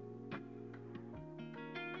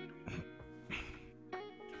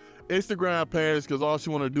 Instagram page, because all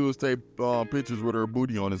she want to do is take pictures with her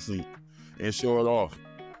booty on the sink and show it off.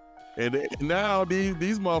 And now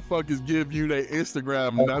these motherfuckers give you their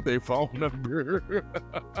Instagram, not their phone number.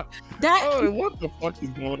 Oh, what the fuck is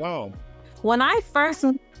going on? When I first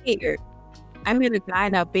moved here, I met a guy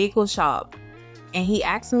in a bagel shop, and he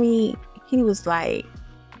asked me, he was like,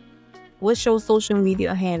 what's your social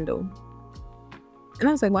media handle? And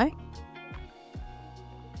I was like, what?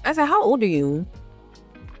 I said, how old are you?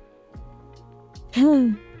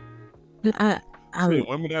 Shit,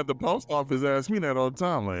 women at the post office ask me that all the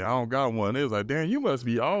time. Like, I don't got one. It was like, damn, you must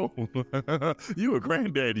be old. You a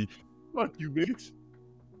granddaddy. Fuck you, bitch.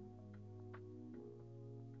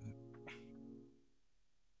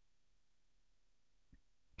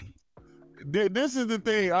 This is the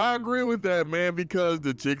thing. I agree with that, man, because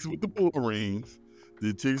the chicks with the bull rings,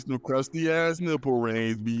 the chicks with crusty ass nipple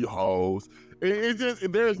rings be hoes. It's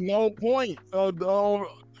just, there's no point of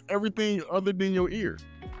everything other than your ear.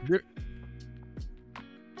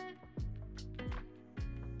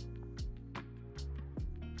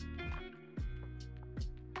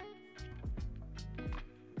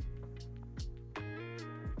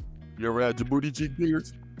 You ever had your booty cheek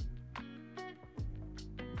pierced?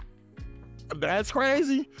 That's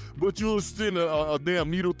crazy, but you'll send a damn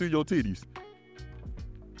needle through your titties.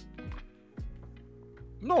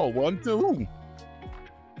 No, one to who?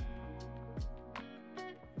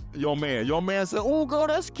 Your man said, "Oh, girl,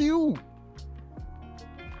 that's cute."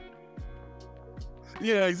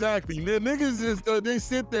 Yeah, exactly. The niggas just they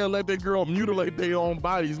sit there and let that girl mutilate their own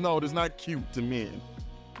bodies. No, that's not cute to men.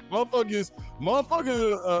 Motherfuckers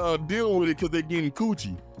deal with it because they getting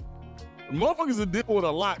coochie. Motherfuckers will deal with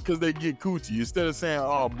a lot because they get coochie instead of saying,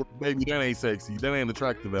 "Oh, baby, that ain't sexy. That ain't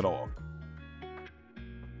attractive at all."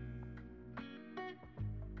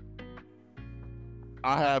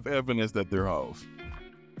 I have evidence that they're hoes.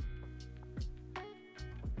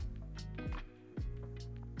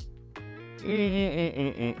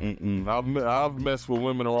 I've messed with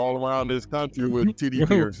women all around this country with titty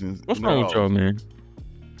piercings. What's wrong with y'all, man?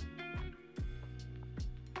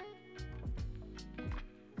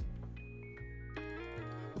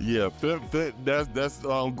 Yeah, that's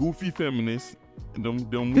goofy feminists, them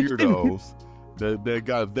weirdos that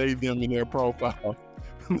got they them in their profile.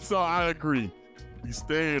 So I agree. You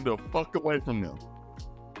stay the fuck away from them.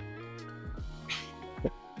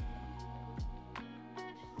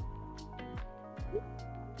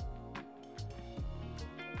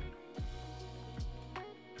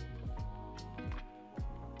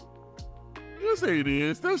 Yes, it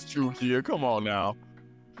is. That's true, kid. Come on now.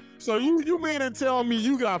 So you mean to tell me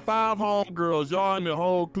you got 5 homegirls, y'all in the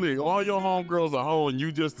whole clique, all your homegirls are hoe and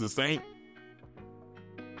you just the saint?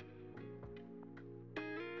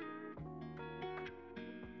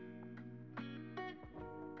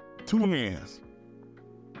 Two hands.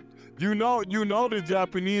 You know the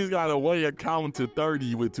Japanese got a way of counting to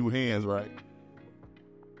 30 with 2 hands, right?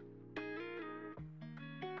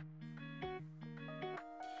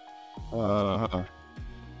 Uh-huh.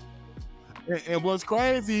 And what's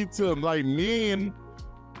crazy to like men,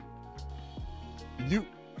 you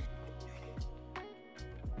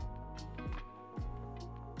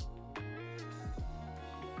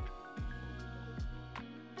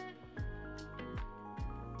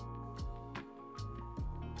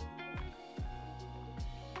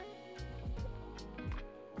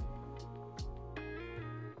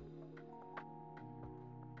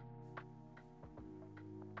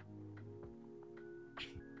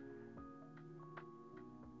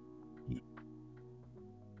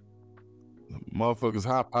motherfuckers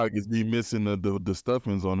hot pockets be missing the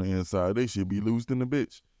stuffings on the inside. They should be loosed in the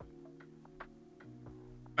bitch.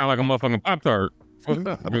 Sound like a motherfucking Pop-Tart.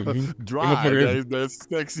 Dry. That's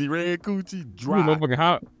sexy red coochie. Dry. You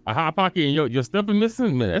motherfucking a hot pocket and your stuffing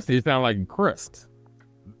missing? Man, that shit sound like crust.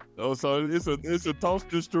 Oh, so it's a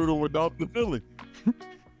toaster strudel without the filling.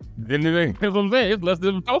 Then it ain't. That's what I'm saying. It's less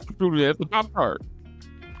than a toaster strudel. It's a Pop-Tart.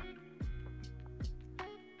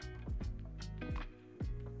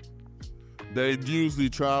 They usually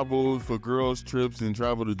travel for girls' trips and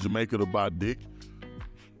travel to Jamaica to buy dick.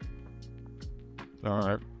 All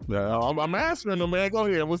right. Yeah, I'm answering them, man. Go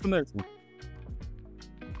ahead. What's the next one?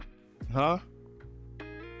 Huh?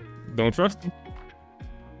 Don't trust them.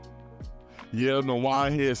 Yeah, the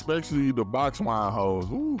wine head, especially the box wine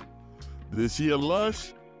hoes. Ooh. Is she a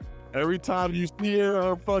lush? Every time you see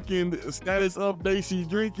her fucking status update, she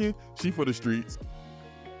drinking, she for the streets.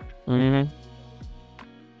 Mm-hmm.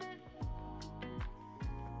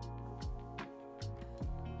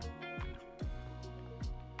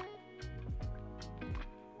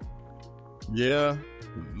 Yeah,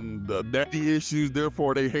 the daddy issues,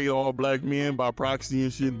 therefore they hate all black men by proxy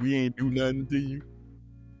and shit. We ain't do nothing to you.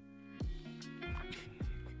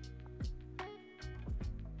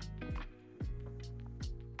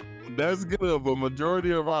 That's good, but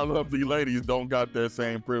majority of our lovely ladies don't got that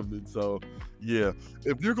same privilege. So yeah,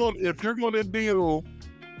 if you're gonna deal,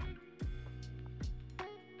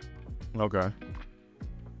 okay.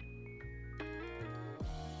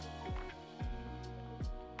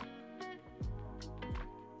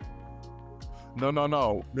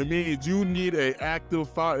 No. It means you need an active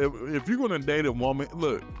fire. If you're gonna date a woman,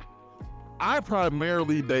 look, I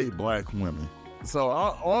primarily date black women. So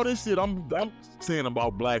all this shit I'm saying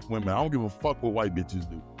about black women, I don't give a fuck what white bitches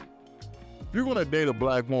do. If you're gonna date a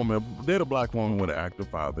black woman with an active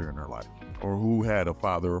father in her life. or who had a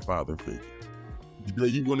father or father figure.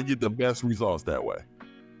 You're going to get the best results that way.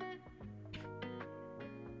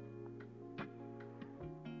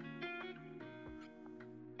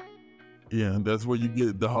 Yeah, that's where you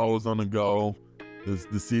get the hoes on the go,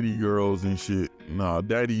 the city girls and shit. Nah,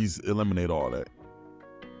 daddies eliminate all that.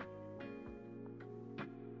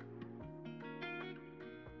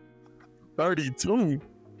 $32.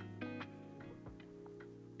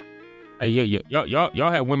 Hey, yeah,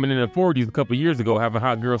 y'all had women in their 40s a couple years ago having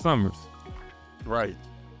hot girl summers. Right.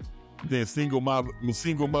 Then single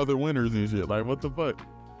mother winners and shit. Like, what the fuck?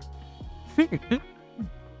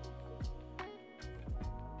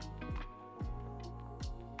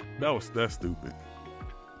 That's stupid.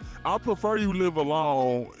 I prefer you live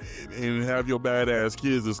alone and have your badass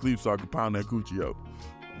kids asleep so I can pound that coochie up.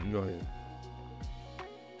 Go ahead.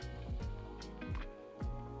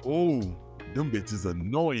 Oh, them bitches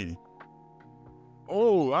annoying.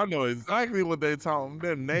 Oh, I know exactly what they talking.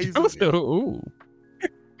 They're nasal. Ooh.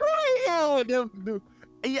 Hey,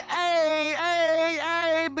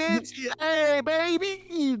 bitch. Hey,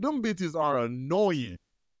 baby. Them bitches are annoying.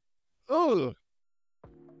 Ugh.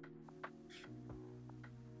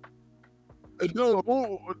 No,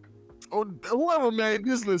 whoever made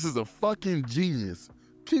this list is a fucking genius.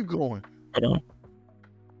 Keep going.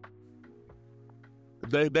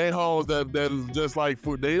 They hoes that is just like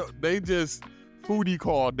food. They just foodie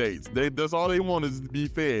call dates. That's all they want is to be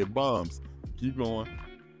fed. Bums. Keep going.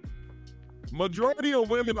 Majority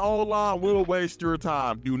of women online will waste your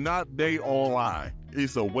time. Do not date online.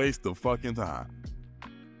 It's a waste of fucking time.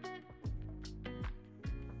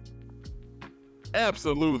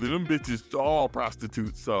 Absolutely. Them bitches are all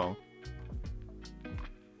prostitutes, so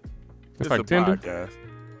it's like Tinder? Podcast.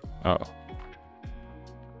 Oh.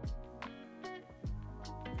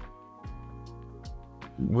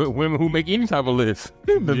 Women who make any type of list.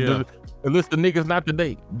 The list of niggas not to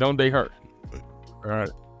date. Don't date her. All right.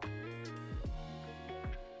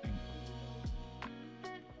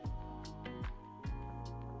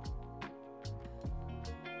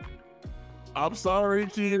 I'm sorry,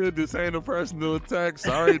 Keita. This ain't a personal attack.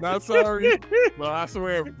 Sorry, not sorry. But I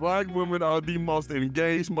swear, black women are the most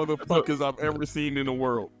engaged motherfuckers I've ever seen in the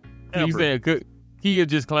world. You said Kia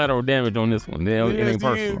just collateral damage on this one. It ain't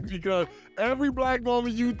personal. Because every black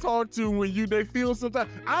woman you talk to when they feel something,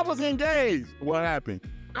 I was engaged. What happened?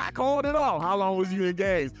 I called it off. How long was you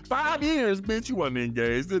engaged? 5 years, bitch. You wasn't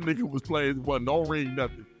engaged. This nigga was playing, wasn't no ring,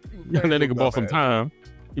 nothing. That nigga bought some time.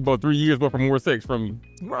 He bought 3 years worth of more sex from you.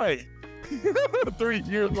 Right. 3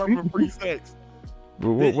 years worth of free sex.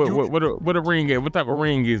 What a ring is? What type of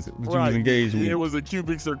ring is it that you was engaged with? It was a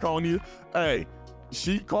cubic zirconia. Hey,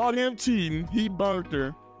 she caught him cheating. He burnt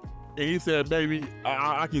her. And he said, baby,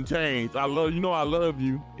 I can change. I love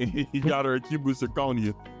you. And he got her a cubic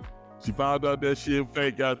zirconia. She found out that shit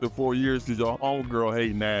fake after 4 years because your homegirl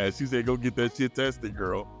hating ass. She said, go get that shit tested,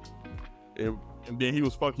 girl. And then he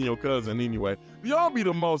was fucking your cousin anyway. Y'all be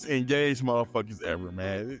the most engaged motherfuckers ever,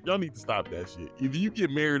 man. Y'all need to stop that shit. Either you get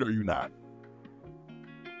married or you not.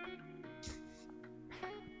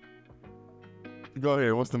 Go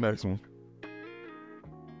ahead. What's the next one?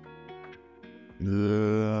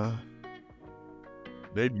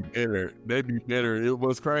 They be better. It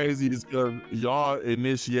was crazy is because y'all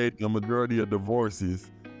initiate the majority of divorces.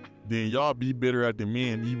 Then y'all be bitter at the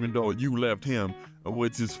men even though you left him,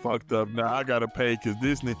 which is fucked up. Now I gotta pay because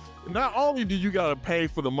this nigga, not only do you gotta pay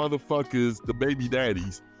for the motherfuckers, the baby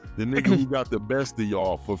daddies, the nigga who got the best of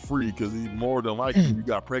y'all for free because he more than likely you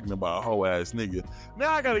got pregnant by a hoe ass nigga.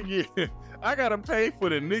 Now I gotta pay for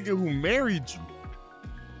the nigga who married you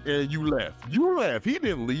and you left. You left. He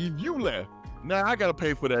didn't leave. You left. Now I gotta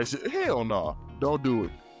pay for that shit. Hell no. Don't do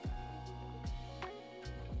it.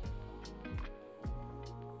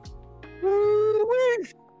 Ooh-wee.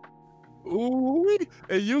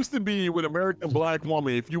 It used to be with American Black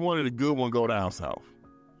Woman, if you wanted a good one, go down south.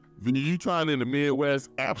 If you trying in the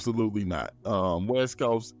Midwest, absolutely not. West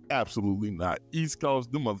Coast, absolutely not. East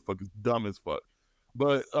Coast, them motherfuckers dumb as fuck.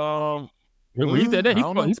 But when he said that,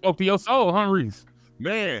 he spoke to your soul, huh, Reese?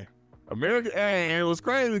 Man, America, and it was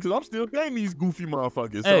crazy because I'm still dating these goofy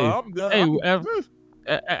motherfuckers. So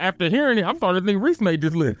after hearing it, I'm starting to think Reese made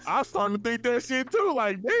this list. I'm starting to think that shit too.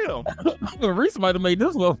 Like, damn. Reese might have made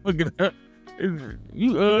this motherfucker. You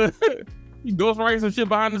ghostwrite some shit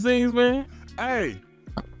behind the scenes, man. Hey,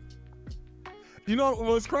 you know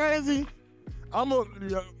what's crazy?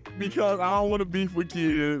 Because I don't want to beef with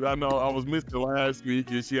kids. I know I was missing last week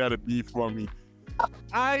and she had a beef for me.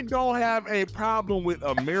 I don't have a problem with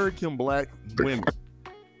American Black women.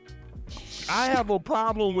 I have a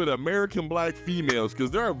problem with American Black females because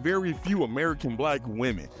there are very few American Black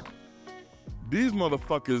women. These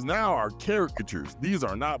motherfuckers now are caricatures. These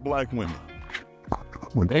are not black women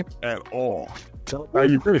Well, they at all. tell how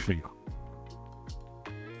you really feel.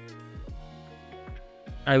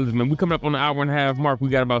 All right, listen, man, we coming up on the hour and a half mark. We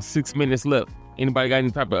got about 6 minutes left. Anybody got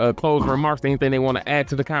any type of closing remarks? Anything they want to add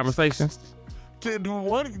to the conversation?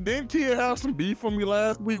 Didn't Kia have some beef for me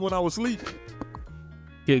last week when I was asleep?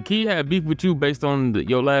 Yeah, Key had beef with you based on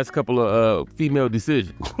your last couple of female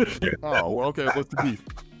decisions. Oh, well, okay. What's the beef?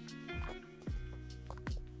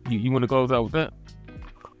 You want to close out with that?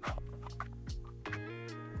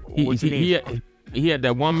 What you mean? He had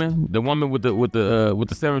that woman, the woman with the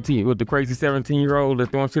crazy 17-year-old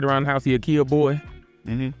that's throwing shit around the house. He a Kia boy,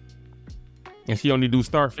 Mm-hmm. and she only do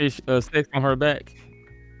starfish sex on her back.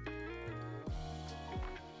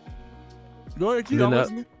 Go ahead, Kia. Then, I'm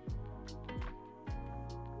listening.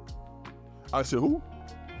 I said, who?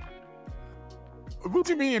 What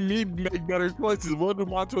you mean me make better choices? What do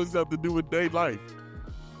my choices have to do with day life?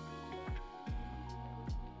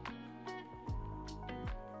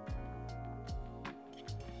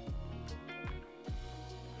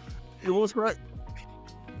 It was correct.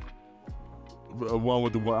 One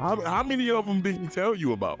with the one. How many of them did he tell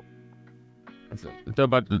you about? It's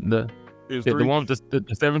about the It's the three. one with the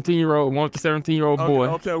 17-year-old, one with the 17-year-old boy,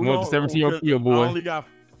 Okay, one with the 17-year-old Kia I boy. only got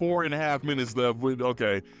 4.5 minutes left.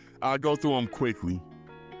 Okay, I'll go through them quickly.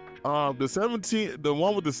 The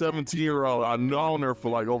one with the 17-year-old, I've known her for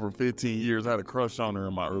like over 15 years. I had a crush on her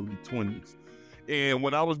in my early 20s. And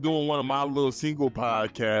when I was doing one of my little single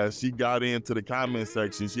podcasts, she got into the comment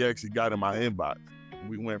section. She actually got in my inbox.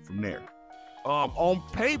 We went from there. On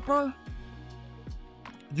paper,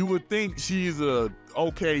 you would think she's a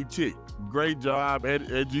okay chick. Great job,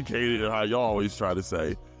 educated, how y'all always try to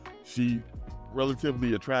say. She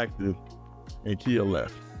relatively attractive, and Kia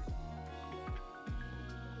left.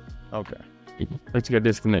 Okay. Let's get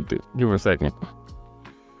disconnected. Give her a second.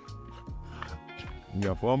 You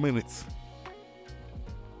got 4 minutes.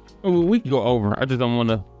 We can go over. I just don't want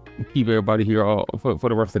to keep everybody here all for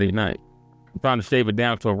the rest of the night. I'm trying to shave it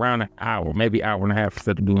down to around an hour, maybe hour and a half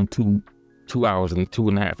instead of doing 2 hours and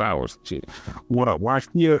 2.5 hours. Shit. Well, watch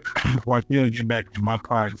here get back to my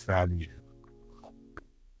part side here.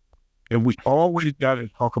 If we always got to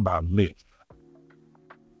talk about lists,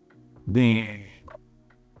 then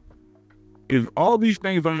if all these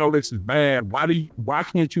things on your list is bad, why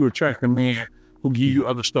can't you attract a man who give you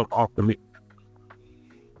other stuff off the list?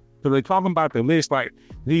 So they're talking about the list like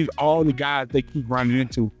these all the guys they keep running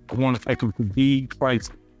into want to take them to these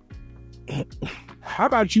places. How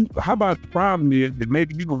about you? How about the problem is that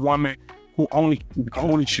maybe you're the woman who only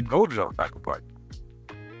should go to those type of places.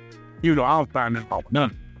 You know, I don't find this wrong with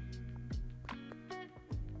none.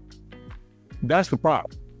 That's the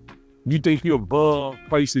problem. You think you're above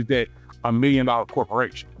places that are $1 million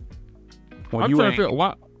corporation. When I'm you trying ain't, to figure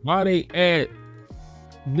out why they add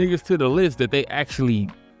niggas to the list that they actually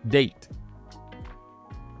date.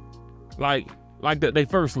 Like they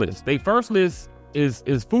first list. They first list is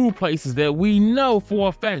food places that we know for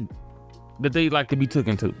a fact that they like to be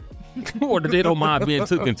taken to. Or that they don't mind being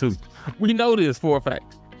taken to. We know this for a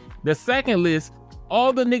fact. The second list,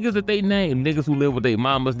 all the niggas that they name, niggas who live with their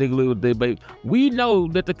mamas, niggas live with their baby, we know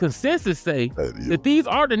that the consensus say that these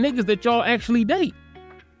are the niggas that y'all actually date.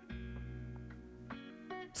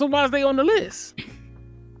 So why is they on the list?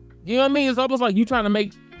 You know what I mean? It's almost like you trying to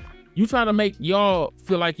make y'all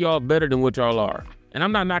feel like y'all better than what y'all are. And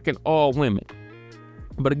I'm not knocking all women.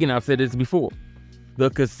 But again, I've said this before. The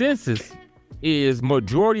consensus is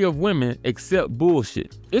majority of women accept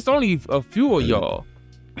bullshit. It's only a few of y'all,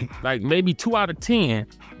 like maybe 2 out of 10,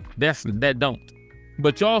 that don't.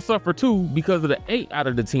 But y'all suffer too because of the 8 out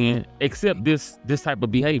of the 10 accept this type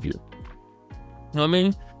of behavior. You know what I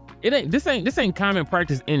mean? This ain't common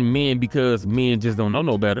practice in men because men just don't know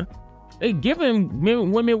no better. They giving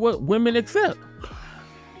women what women accept.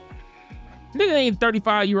 Nigga ain't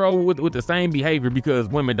 35-year-old with the same behavior because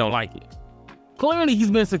women don't like it. Clearly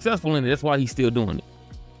he's been successful in it. That's why he's still doing it.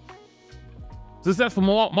 Successful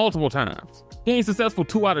multiple times. He ain't successful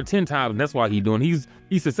 2 out of 10 times. And that's why he's doing it.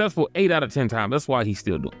 He's successful 8 out of 10 times. That's why he's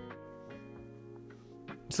still doing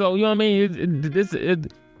it. So, you know what I mean?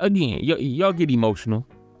 Again, y'all get emotional.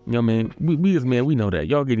 You know what I mean? We as men, we know that.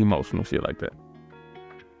 Y'all get emotional, shit like that.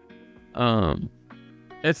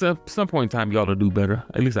 At some point in time, y'all will do better.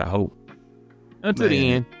 At least I hope. Until the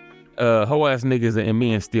end, hoe ass niggas and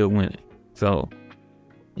men still winning. So,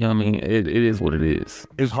 you know what I mean? It is what it is.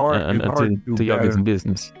 it's hard. It's hard to do till y'all get better some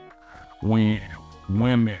business. when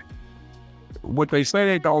women, what they say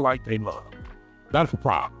they don't like, they love. That's the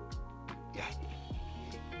problem.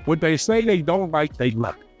 What they say they don't like, they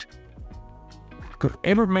love it. Because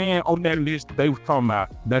every man on that list they was talking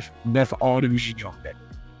about, that's all the men on that.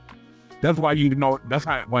 That's why you know. That's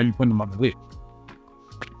why you put them on the list.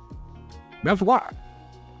 That's why.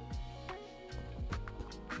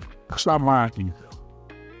 Stop lying to yourself.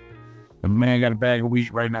 The man got a bag of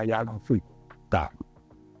weed right now. Y'all gonna sleep. Stop.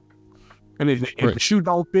 And if the shoe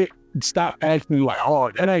don't fit, stop asking me like,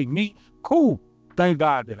 "Oh, that ain't me." Cool. Thank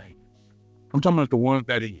God that ain't. I'm talking about the ones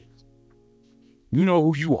that is. You know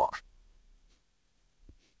who you are.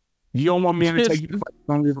 You don't want men to take you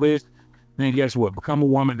on this list, then guess what? Become a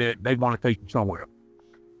woman that they want to take you somewhere.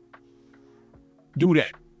 Do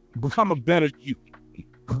that. Become a better you,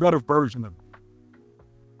 a better version of you.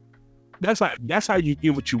 That's how you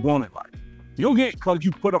get what you want in life. You don't get because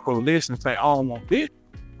you put up a list and say, I don't want this.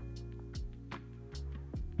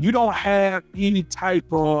 You don't have any type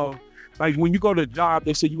of, like when you go to a job,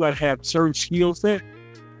 they say you got to have certain skill set.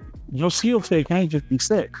 Your skill set can't just be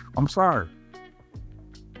sex. I'm sorry.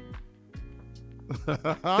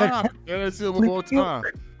 Let's see it one more time.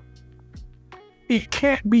 It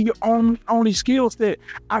can't be your only skill set.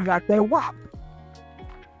 I got that WAP.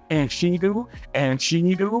 And she do, and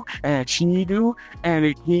she do, and she do, and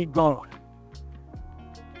it keep going.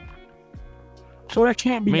 So that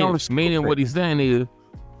can't be on the skill meaning set. what he's saying is,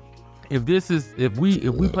 if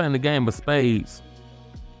we playing the game of spades,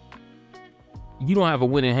 you don't have a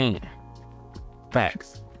winning hand.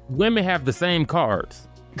 Facts. Women have the same cards.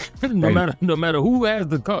 no matter who has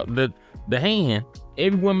the hand,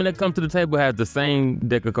 every woman that comes to the table has the same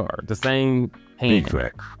deck of cards, the same hand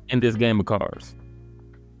in this game of cards.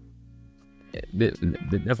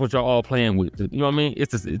 That's what y'all all playing with. You know what I mean?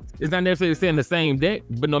 It's not necessarily saying the same deck,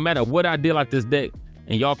 but no matter what I did like this deck,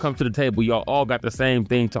 and y'all come to the table, y'all all got the same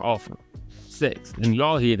thing to offer: sex. And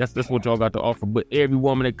y'all here, that's what y'all got to offer. But every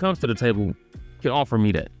woman that comes to the table can offer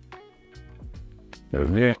me that.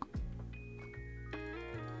 Yeah.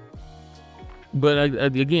 But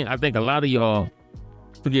again, I think a lot of y'all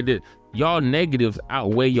forget that y'all negatives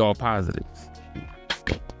outweigh y'all positives,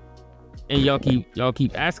 and y'all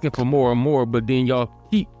keep asking for more and more. But then y'all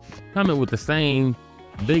keep coming with the same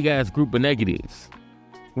big ass group of negatives,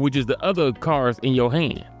 which is the other cards in your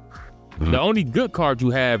hand. Mm-hmm. The only good card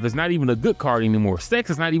you have is not even a good card anymore. Sex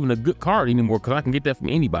is not even a good card anymore because I can get that from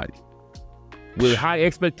anybody. With high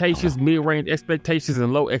expectations, mid-range expectations,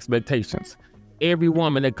 and low expectations. Every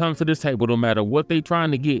woman that comes to this table, no matter what they trying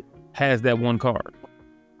to get, has that one card.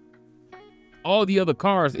 All the other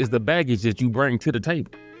cards is the baggage that you bring to the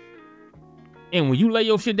table. And when you lay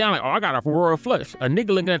your shit down like, oh, I got a royal flush, a nigga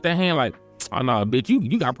looking at that hand like, oh no, bitch,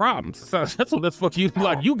 you got problems. So that's what the fuck you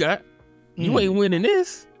like you got. You ain't winning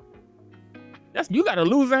this. You got a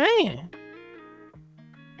losing hand.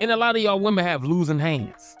 And a lot of y'all women have losing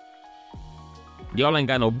hands. Y'all ain't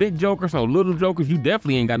got no big jokers, no little jokers. You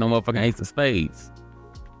definitely ain't got no motherfucking ace of spades.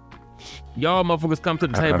 Y'all motherfuckers come to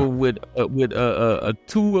the table with a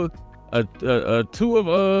two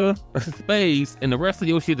of spades, and the rest of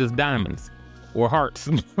your shit is diamonds or hearts.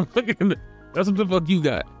 That's what the fuck you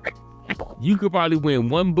got. You could probably win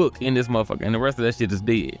one book in this motherfucker, and the rest of that shit is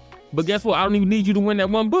dead. But guess what? I don't even need you to win that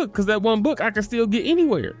one book, because that one book I can still get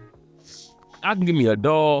anywhere. I can give me a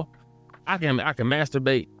doll. I can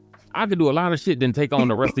masturbate. I could do a lot of shit than take on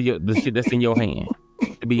the rest of the shit that's in your hand,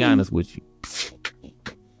 to be honest with you.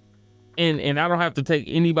 And I don't have to take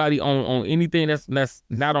anybody on anything that's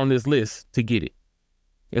not on this list to get it.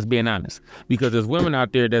 Just being honest. Because there's women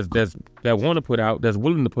out there that want to put out, that's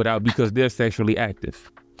willing to put out because they're sexually active.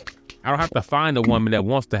 I don't have to find a woman that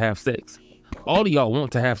wants to have sex. All of y'all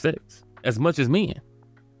want to have sex as much as men.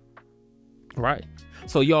 Right?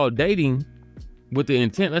 So y'all dating with the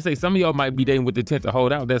intent, let's say some of y'all might be dating with the intent to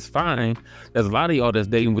hold out, that's fine. There's a lot of y'all that's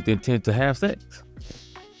dating with the intent to have sex.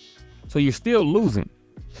 So you're still losing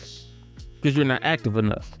because you're not active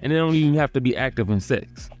enough. And it don't even have to be active in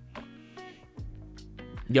sex.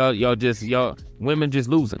 Y'all women just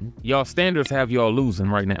losing. Y'all standards have y'all losing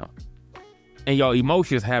right now. And y'all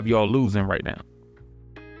emotions have y'all losing right now.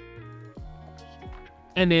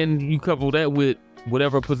 And then you couple that with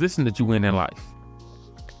whatever position that you in life.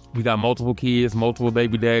 You got multiple kids, multiple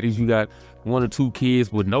baby daddies. You got 1 or 2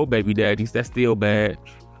 kids with no baby daddies. That's still bad.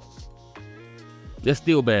 That's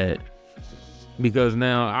still bad. Because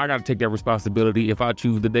now I got to take that responsibility if I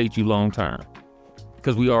choose to date you long term.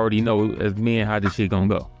 Because we already know as men how this shit gonna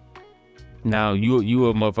go. Now you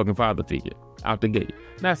a motherfucking father figure out the gate.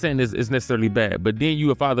 Not saying it's necessarily bad, but then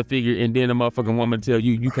you a father figure and then a motherfucking woman tell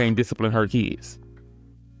you can't discipline her kids.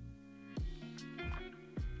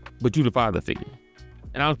 But you the father figure.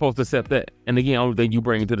 And I'm supposed to accept that. And again, only thing you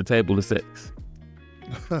bring to the table is sex.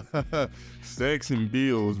 Sex and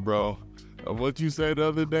bills, bro. What you said the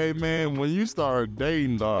other day, man, when you start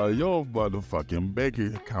dating, dog, your motherfucking bank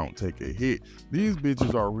account take a hit. These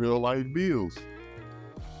bitches are real life bills.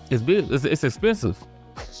 It's expensive.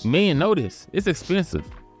 Men know this. It's expensive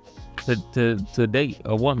to date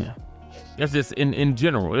a woman. That's just in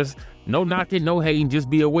general. There's no knocking, no hating, just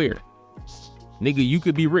be aware. Nigga, you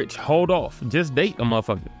could be rich. Hold off. Just date a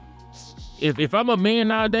motherfucker. If I'm a man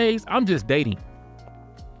nowadays, I'm just dating.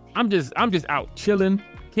 I'm just out chilling,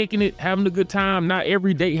 kicking it, having a good time. Not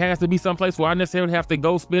every date has to be someplace where I necessarily have to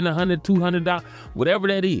go spend $100, $200, whatever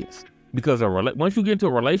that is. Because once you get into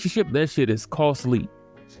a relationship, that shit is costly.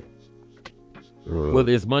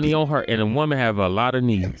 Whether it's money on her, and a woman have a lot of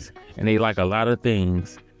needs, and they like a lot of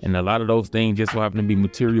things, and a lot of those things just so happen to be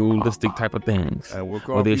materialistic type of things.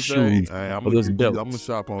 Whether it's shoes, whether it's belts. I'm gonna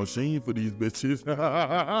shop on Shein for these bitches.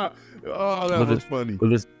 Oh, that was funny.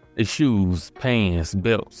 Whether it's shoes, pants,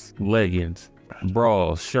 belts, leggings,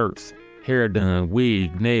 bras, shirts, hair done,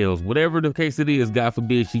 wig, nails, whatever the case it is. God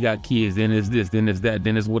forbid she got kids, then it's this, then it's that,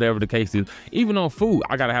 then it's whatever the case is. Even on food,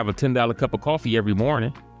 I gotta have a $10 cup of coffee every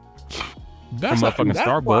morning. That's from motherfucking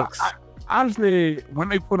Starbucks. Honestly, when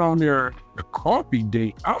they put on the coffee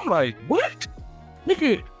date, I'm like, what?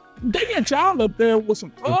 Nigga, they got y'all up there with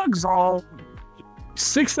some plugs on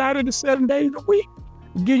 6 out of the 7 days a week.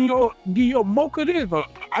 Give your mocha this or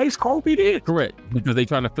iced coffee this. Correct. Because they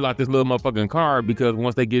trying to fill out this little motherfucking card, because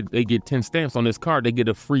once they get 10 stamps on this card, they get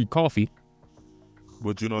a free coffee.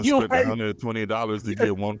 But you don't spend $120 to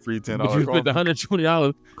get one free $10 coffee. You spend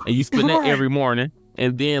 $120 and you spend that every morning.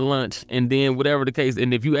 And then lunch, and then whatever the case.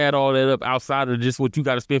 And if you add all that up outside of just what you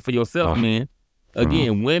got to spend for yourself, man,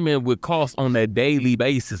 again, women would cost on a daily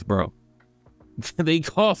basis, bro. They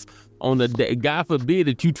cost on a day. God forbid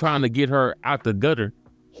that you trying to get her out the gutter,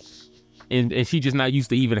 and she just not used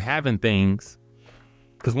to even having things.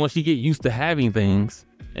 Because once you get used to having things,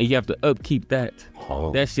 and you have to upkeep that,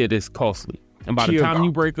 that shit is costly. And by the time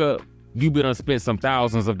you break up, you better spend some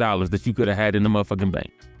thousands of dollars that you could have had in the motherfucking bank.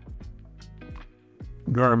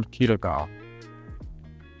 Girl, Kita,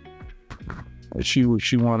 she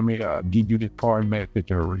wanted me to give you this part message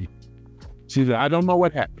to read. She said, I don't know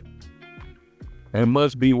what happened. It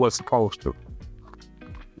must be what's supposed to.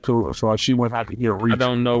 So she went out to hear read. I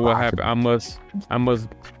don't know what happened. I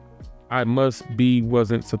must be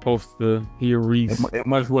wasn't supposed to hear Reese. It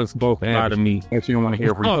must wasn't supposed to lie to me. And she don't want to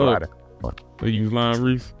hear Reese lie. Are you lying,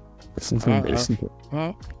 Reese?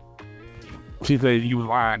 Huh? She said you was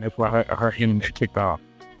lying. That's why her internet kicked off.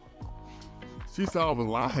 She said I was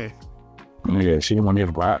lying. Yeah, she didn't want to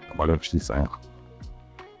hear about whatever she's saying.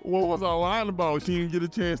 What was I lying about? She didn't get a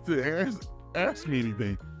chance to ask me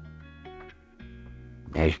anything.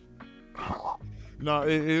 Hey. No,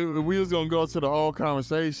 we was going to go to the whole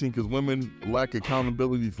conversation because women lack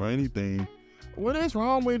accountability for anything. What is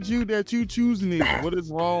wrong with you that you choosing these? What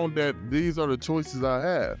is wrong that these are the choices I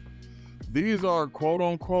have? These are quote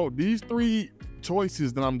unquote, these 3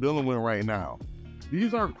 choices that I'm dealing with right now.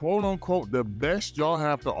 These are quote unquote the best y'all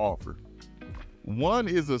have to offer. One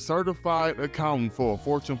is a certified accountant for a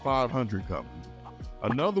Fortune 500 company.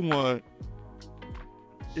 Another one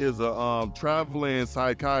is a traveling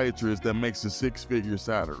psychiatrist that makes a 6-figure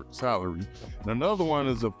salary. And another one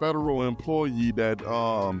is a federal employee that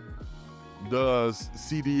does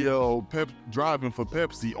CDL driving for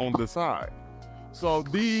Pepsi on the side. So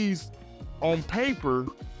these, on paper,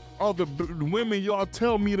 are the women y'all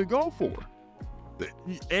tell me to go for.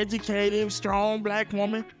 The educated, strong black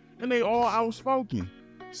woman, and they all outspoken.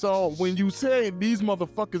 So when you say these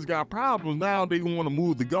motherfuckers got problems, now they want to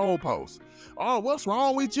move the goalposts. Oh, what's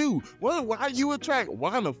wrong with you? Why you attract?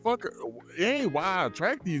 Why the fuck? It ain't why I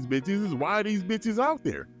attract these bitches. It's why these bitches out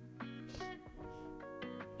there.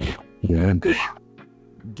 Yeah.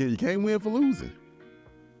 You can't win for losing.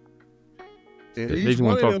 And each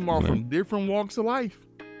one of them are from different walks of life.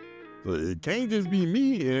 So it can't just be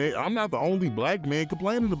me. I'm not the only black man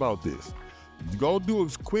complaining about this. Go do a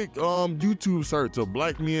quick YouTube search of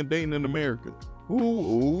black men dating in America.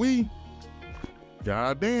 Ooh-wee.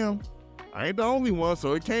 Goddamn. I ain't the only one,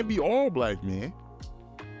 so it can't be all black men.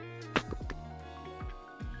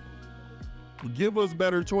 Give us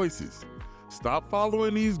better choices. Stop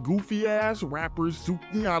following these goofy ass rappers,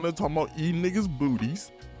 Sukihana, talking about eating niggas'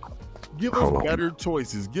 booties. Give us better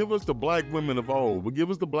choices. Give us the black women of old, but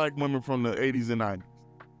give us the black women from the 80s and 90s.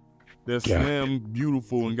 They're slim,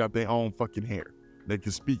 beautiful, and got their own fucking hair. They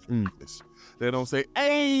can speak English. They don't say,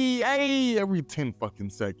 hey, every 10 fucking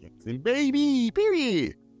seconds. And baby,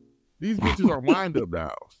 period. These bitches are wind-up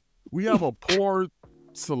dolls. We have a poor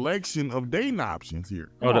selection of dating options here.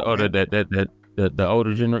 The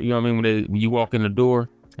older generation, you know what I mean? When you walk in the door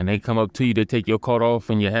and they come up to you, they take your coat off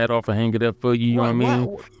and your hat off and hang it up for you, you know what I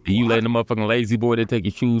mean? And you let the motherfucking lazy boy, they take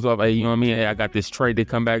your shoes off, hey, you know what I mean? Hey, I got this tray, they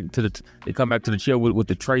come back to the chair with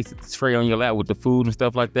the tray on your lap with the food and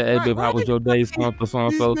stuff like that. Hey, babe, how was your day? So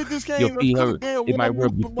your feet hurt, it might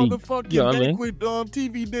rub your feet. You know what I mean?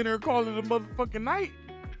 TV dinner and call it a motherfucking night.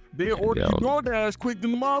 They ordered you DoorDash quick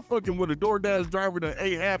than the motherfucking with a DoorDash driver that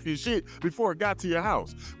ate half your shit before it got to your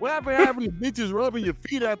house. What happened having the bitches rubbing your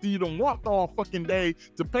feet after you done walked all fucking day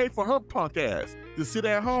to pay for her punk ass to sit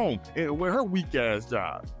at home and with her weak ass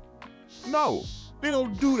job? No, they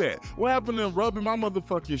don't do that. What happened to rubbing my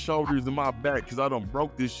motherfucking shoulders and my back because I done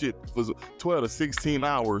broke this shit for 12 to 16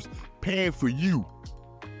 hours paying for you?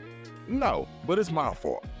 No, but it's my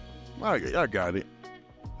fault. I got it.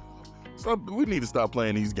 So we need to stop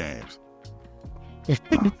playing these games.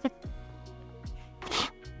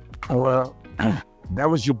 Well, that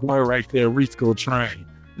was your boy right there, Risco Train.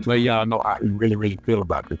 Let y'all know how you really, really feel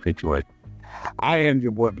about this situation. I am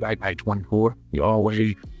your boy, Black Knight 24. You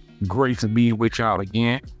always great to be with y'all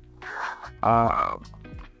again.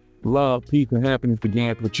 Love, peace, and happiness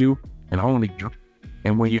begins with you and only you.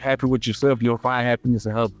 And when you're happy with yourself, you'll find happiness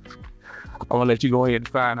in others. I'm going to let you go ahead and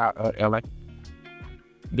find out, LA.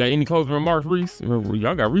 Got any closing remarks, Reese?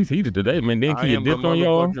 Y'all got Reese heated today, man. Then can you dip on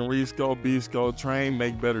y'all? Risco, Bisco Train,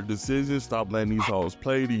 make better decisions. Stop letting these hoes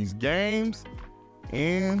play these games,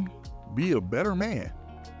 and be a better man.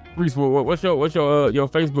 Reese, what's your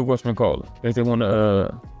Facebook? What's been called? They say want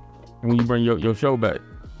to when you bring your show back,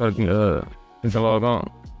 so they can log on.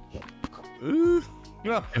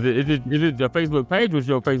 Yeah. Is it your Facebook page or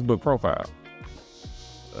your Facebook profile?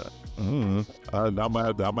 I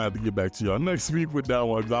might have to get back to y'all next week with that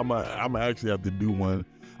one, because I might actually have to do one.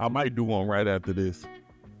 I might do one right after this.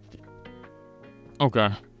 Okay.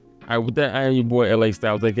 All right, with that, I am your boy LA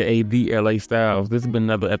Styles, aka the LA Styles. This has been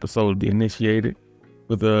another episode of The Initiated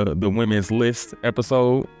with the Women's List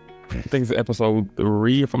episode. I think it's episode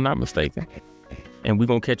 3, if I'm not mistaken. And we're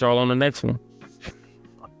gonna catch y'all on the next one.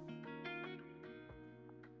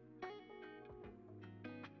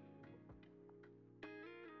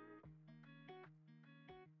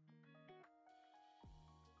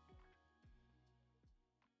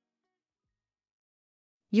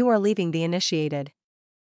 You are leaving The Initiated.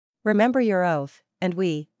 Remember your oath, and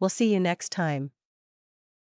we will see you next time.